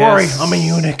 Don't I worry, guess. I'm a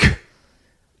eunuch.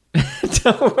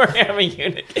 Don't worry, I'm a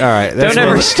eunuch. All right. Don't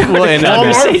ever start a end up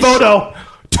here. Walmart conversation. photo.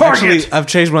 Target. Actually, I've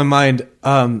changed my mind.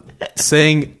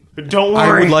 Saying Don't I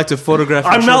worry. would like to photograph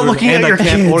your I'm not children looking and at your I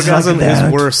can't kids orgasm like that.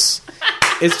 is worse.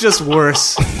 It's just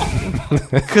worse.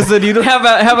 Because then you don't... How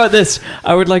about this?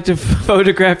 I would like to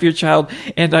photograph your child,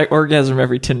 and I orgasm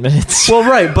every 10 minutes. Well,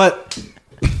 right, but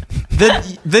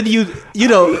then you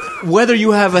know, whether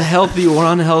you have a healthy or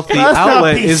unhealthy That's not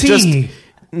outlet is PC. just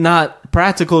not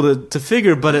practical to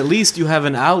figure, but at least you have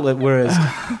an outlet, whereas...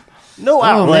 No Oh,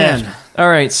 outlet. man. All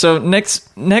right, so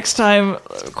next time,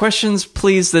 questions,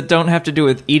 please, that don't have to do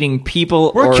with eating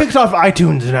people We're or kicked off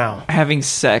iTunes now. having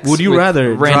sex. Would you with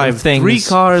rather random drive things. 3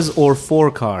 cars or 4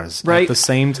 cars Right. at the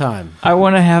same time? I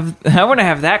want to have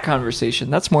that conversation.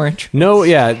 That's more interesting. No,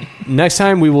 yeah. Next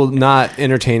time we will not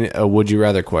entertain a would you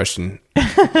rather question.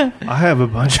 I have a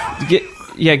bunch.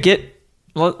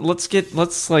 Let's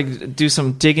do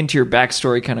some dig into your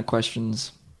backstory kind of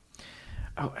questions.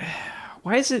 Oh,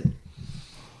 why is it?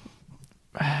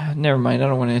 Never mind. I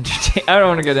don't want to entertain. I don't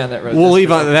want to go down that road. We'll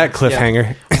leave on that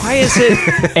cliffhanger. Why is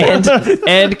it?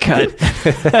 and cut.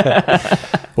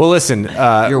 Well, listen.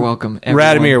 You're welcome,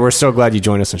 everyone. Radomir, we're so glad you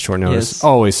joined us on short notice. Yes.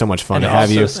 Always so much fun And to have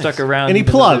also you. stuck around. Any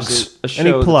even though plugs? there's a show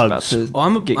Any that's plugs? about to Oh,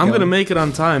 I'm get going to going. make it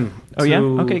on time. Oh, yeah?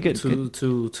 Okay, good,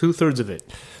 To 2/3 of it.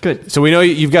 Good. So we know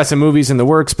you've got some movies in the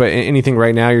works, but anything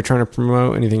right now you're trying to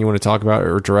promote? Anything you want to talk about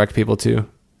or direct people to?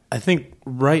 I think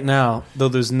right now, though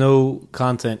there's no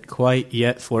content quite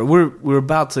yet for it, we're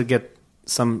about to get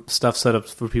some stuff set up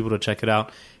for people to check it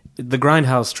out. The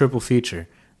Grindhouse triple feature.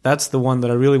 That's the one that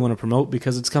I really want to promote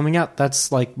because it's coming out.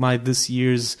 That's like my this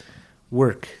year's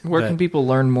work. Where can people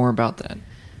learn more about that?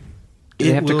 Do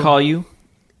they It have to will- call you?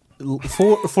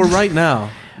 For right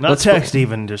now? Not text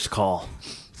even, just call.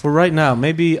 For right now,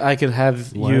 maybe I could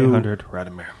have you 1-800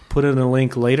 Radomir. put in a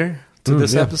link later to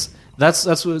this yeah. episode. That's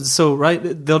what, so right.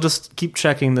 They'll just keep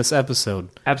checking this episode,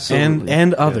 Absolutely.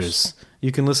 and others.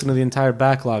 You can listen to the entire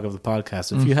backlog of the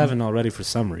podcast if you haven't already for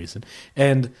some reason,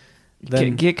 and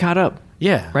then Get caught up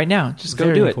yeah, right now. Just go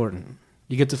very do it. important.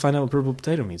 You get to find out what purple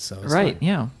potato means. So it's Right, fine.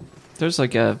 yeah. There's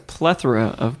like a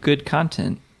plethora of good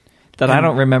content that I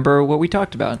don't remember what we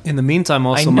talked about. In the meantime,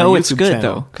 also I know my it's YouTube good,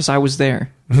 channel. though, because I was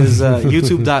there. is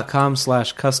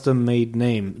youtube.com/custom made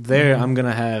name. There, I'm going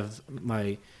to have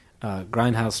my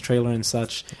Grindhouse trailer and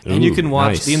such. And you can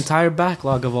watch the entire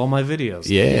backlog of all my videos.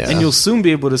 Yeah. And you'll soon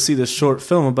be able to see this short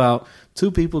film about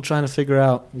two people trying to figure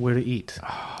out where to eat.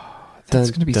 That's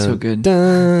going to be so good.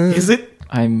 Is it?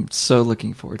 I'm so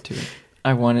looking forward to it.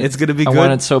 I want it. It's going to be good. I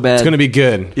want it so bad. It's going to be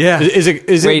good. Yeah. Is it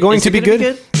going to be good?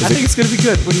 I think it's going to be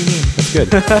good. What do you mean? That's good.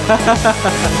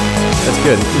 That's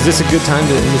good. Is this a good time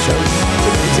to end the show?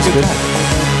 Is it good?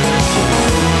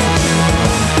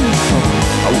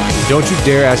 Don't you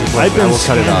dare ask a question. I will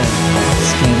cut it off.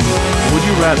 Would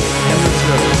you rather end the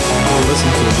show or listen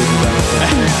to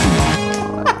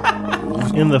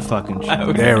it? In the fucking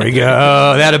show. There we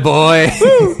go. That a boy.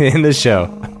 In the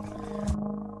show.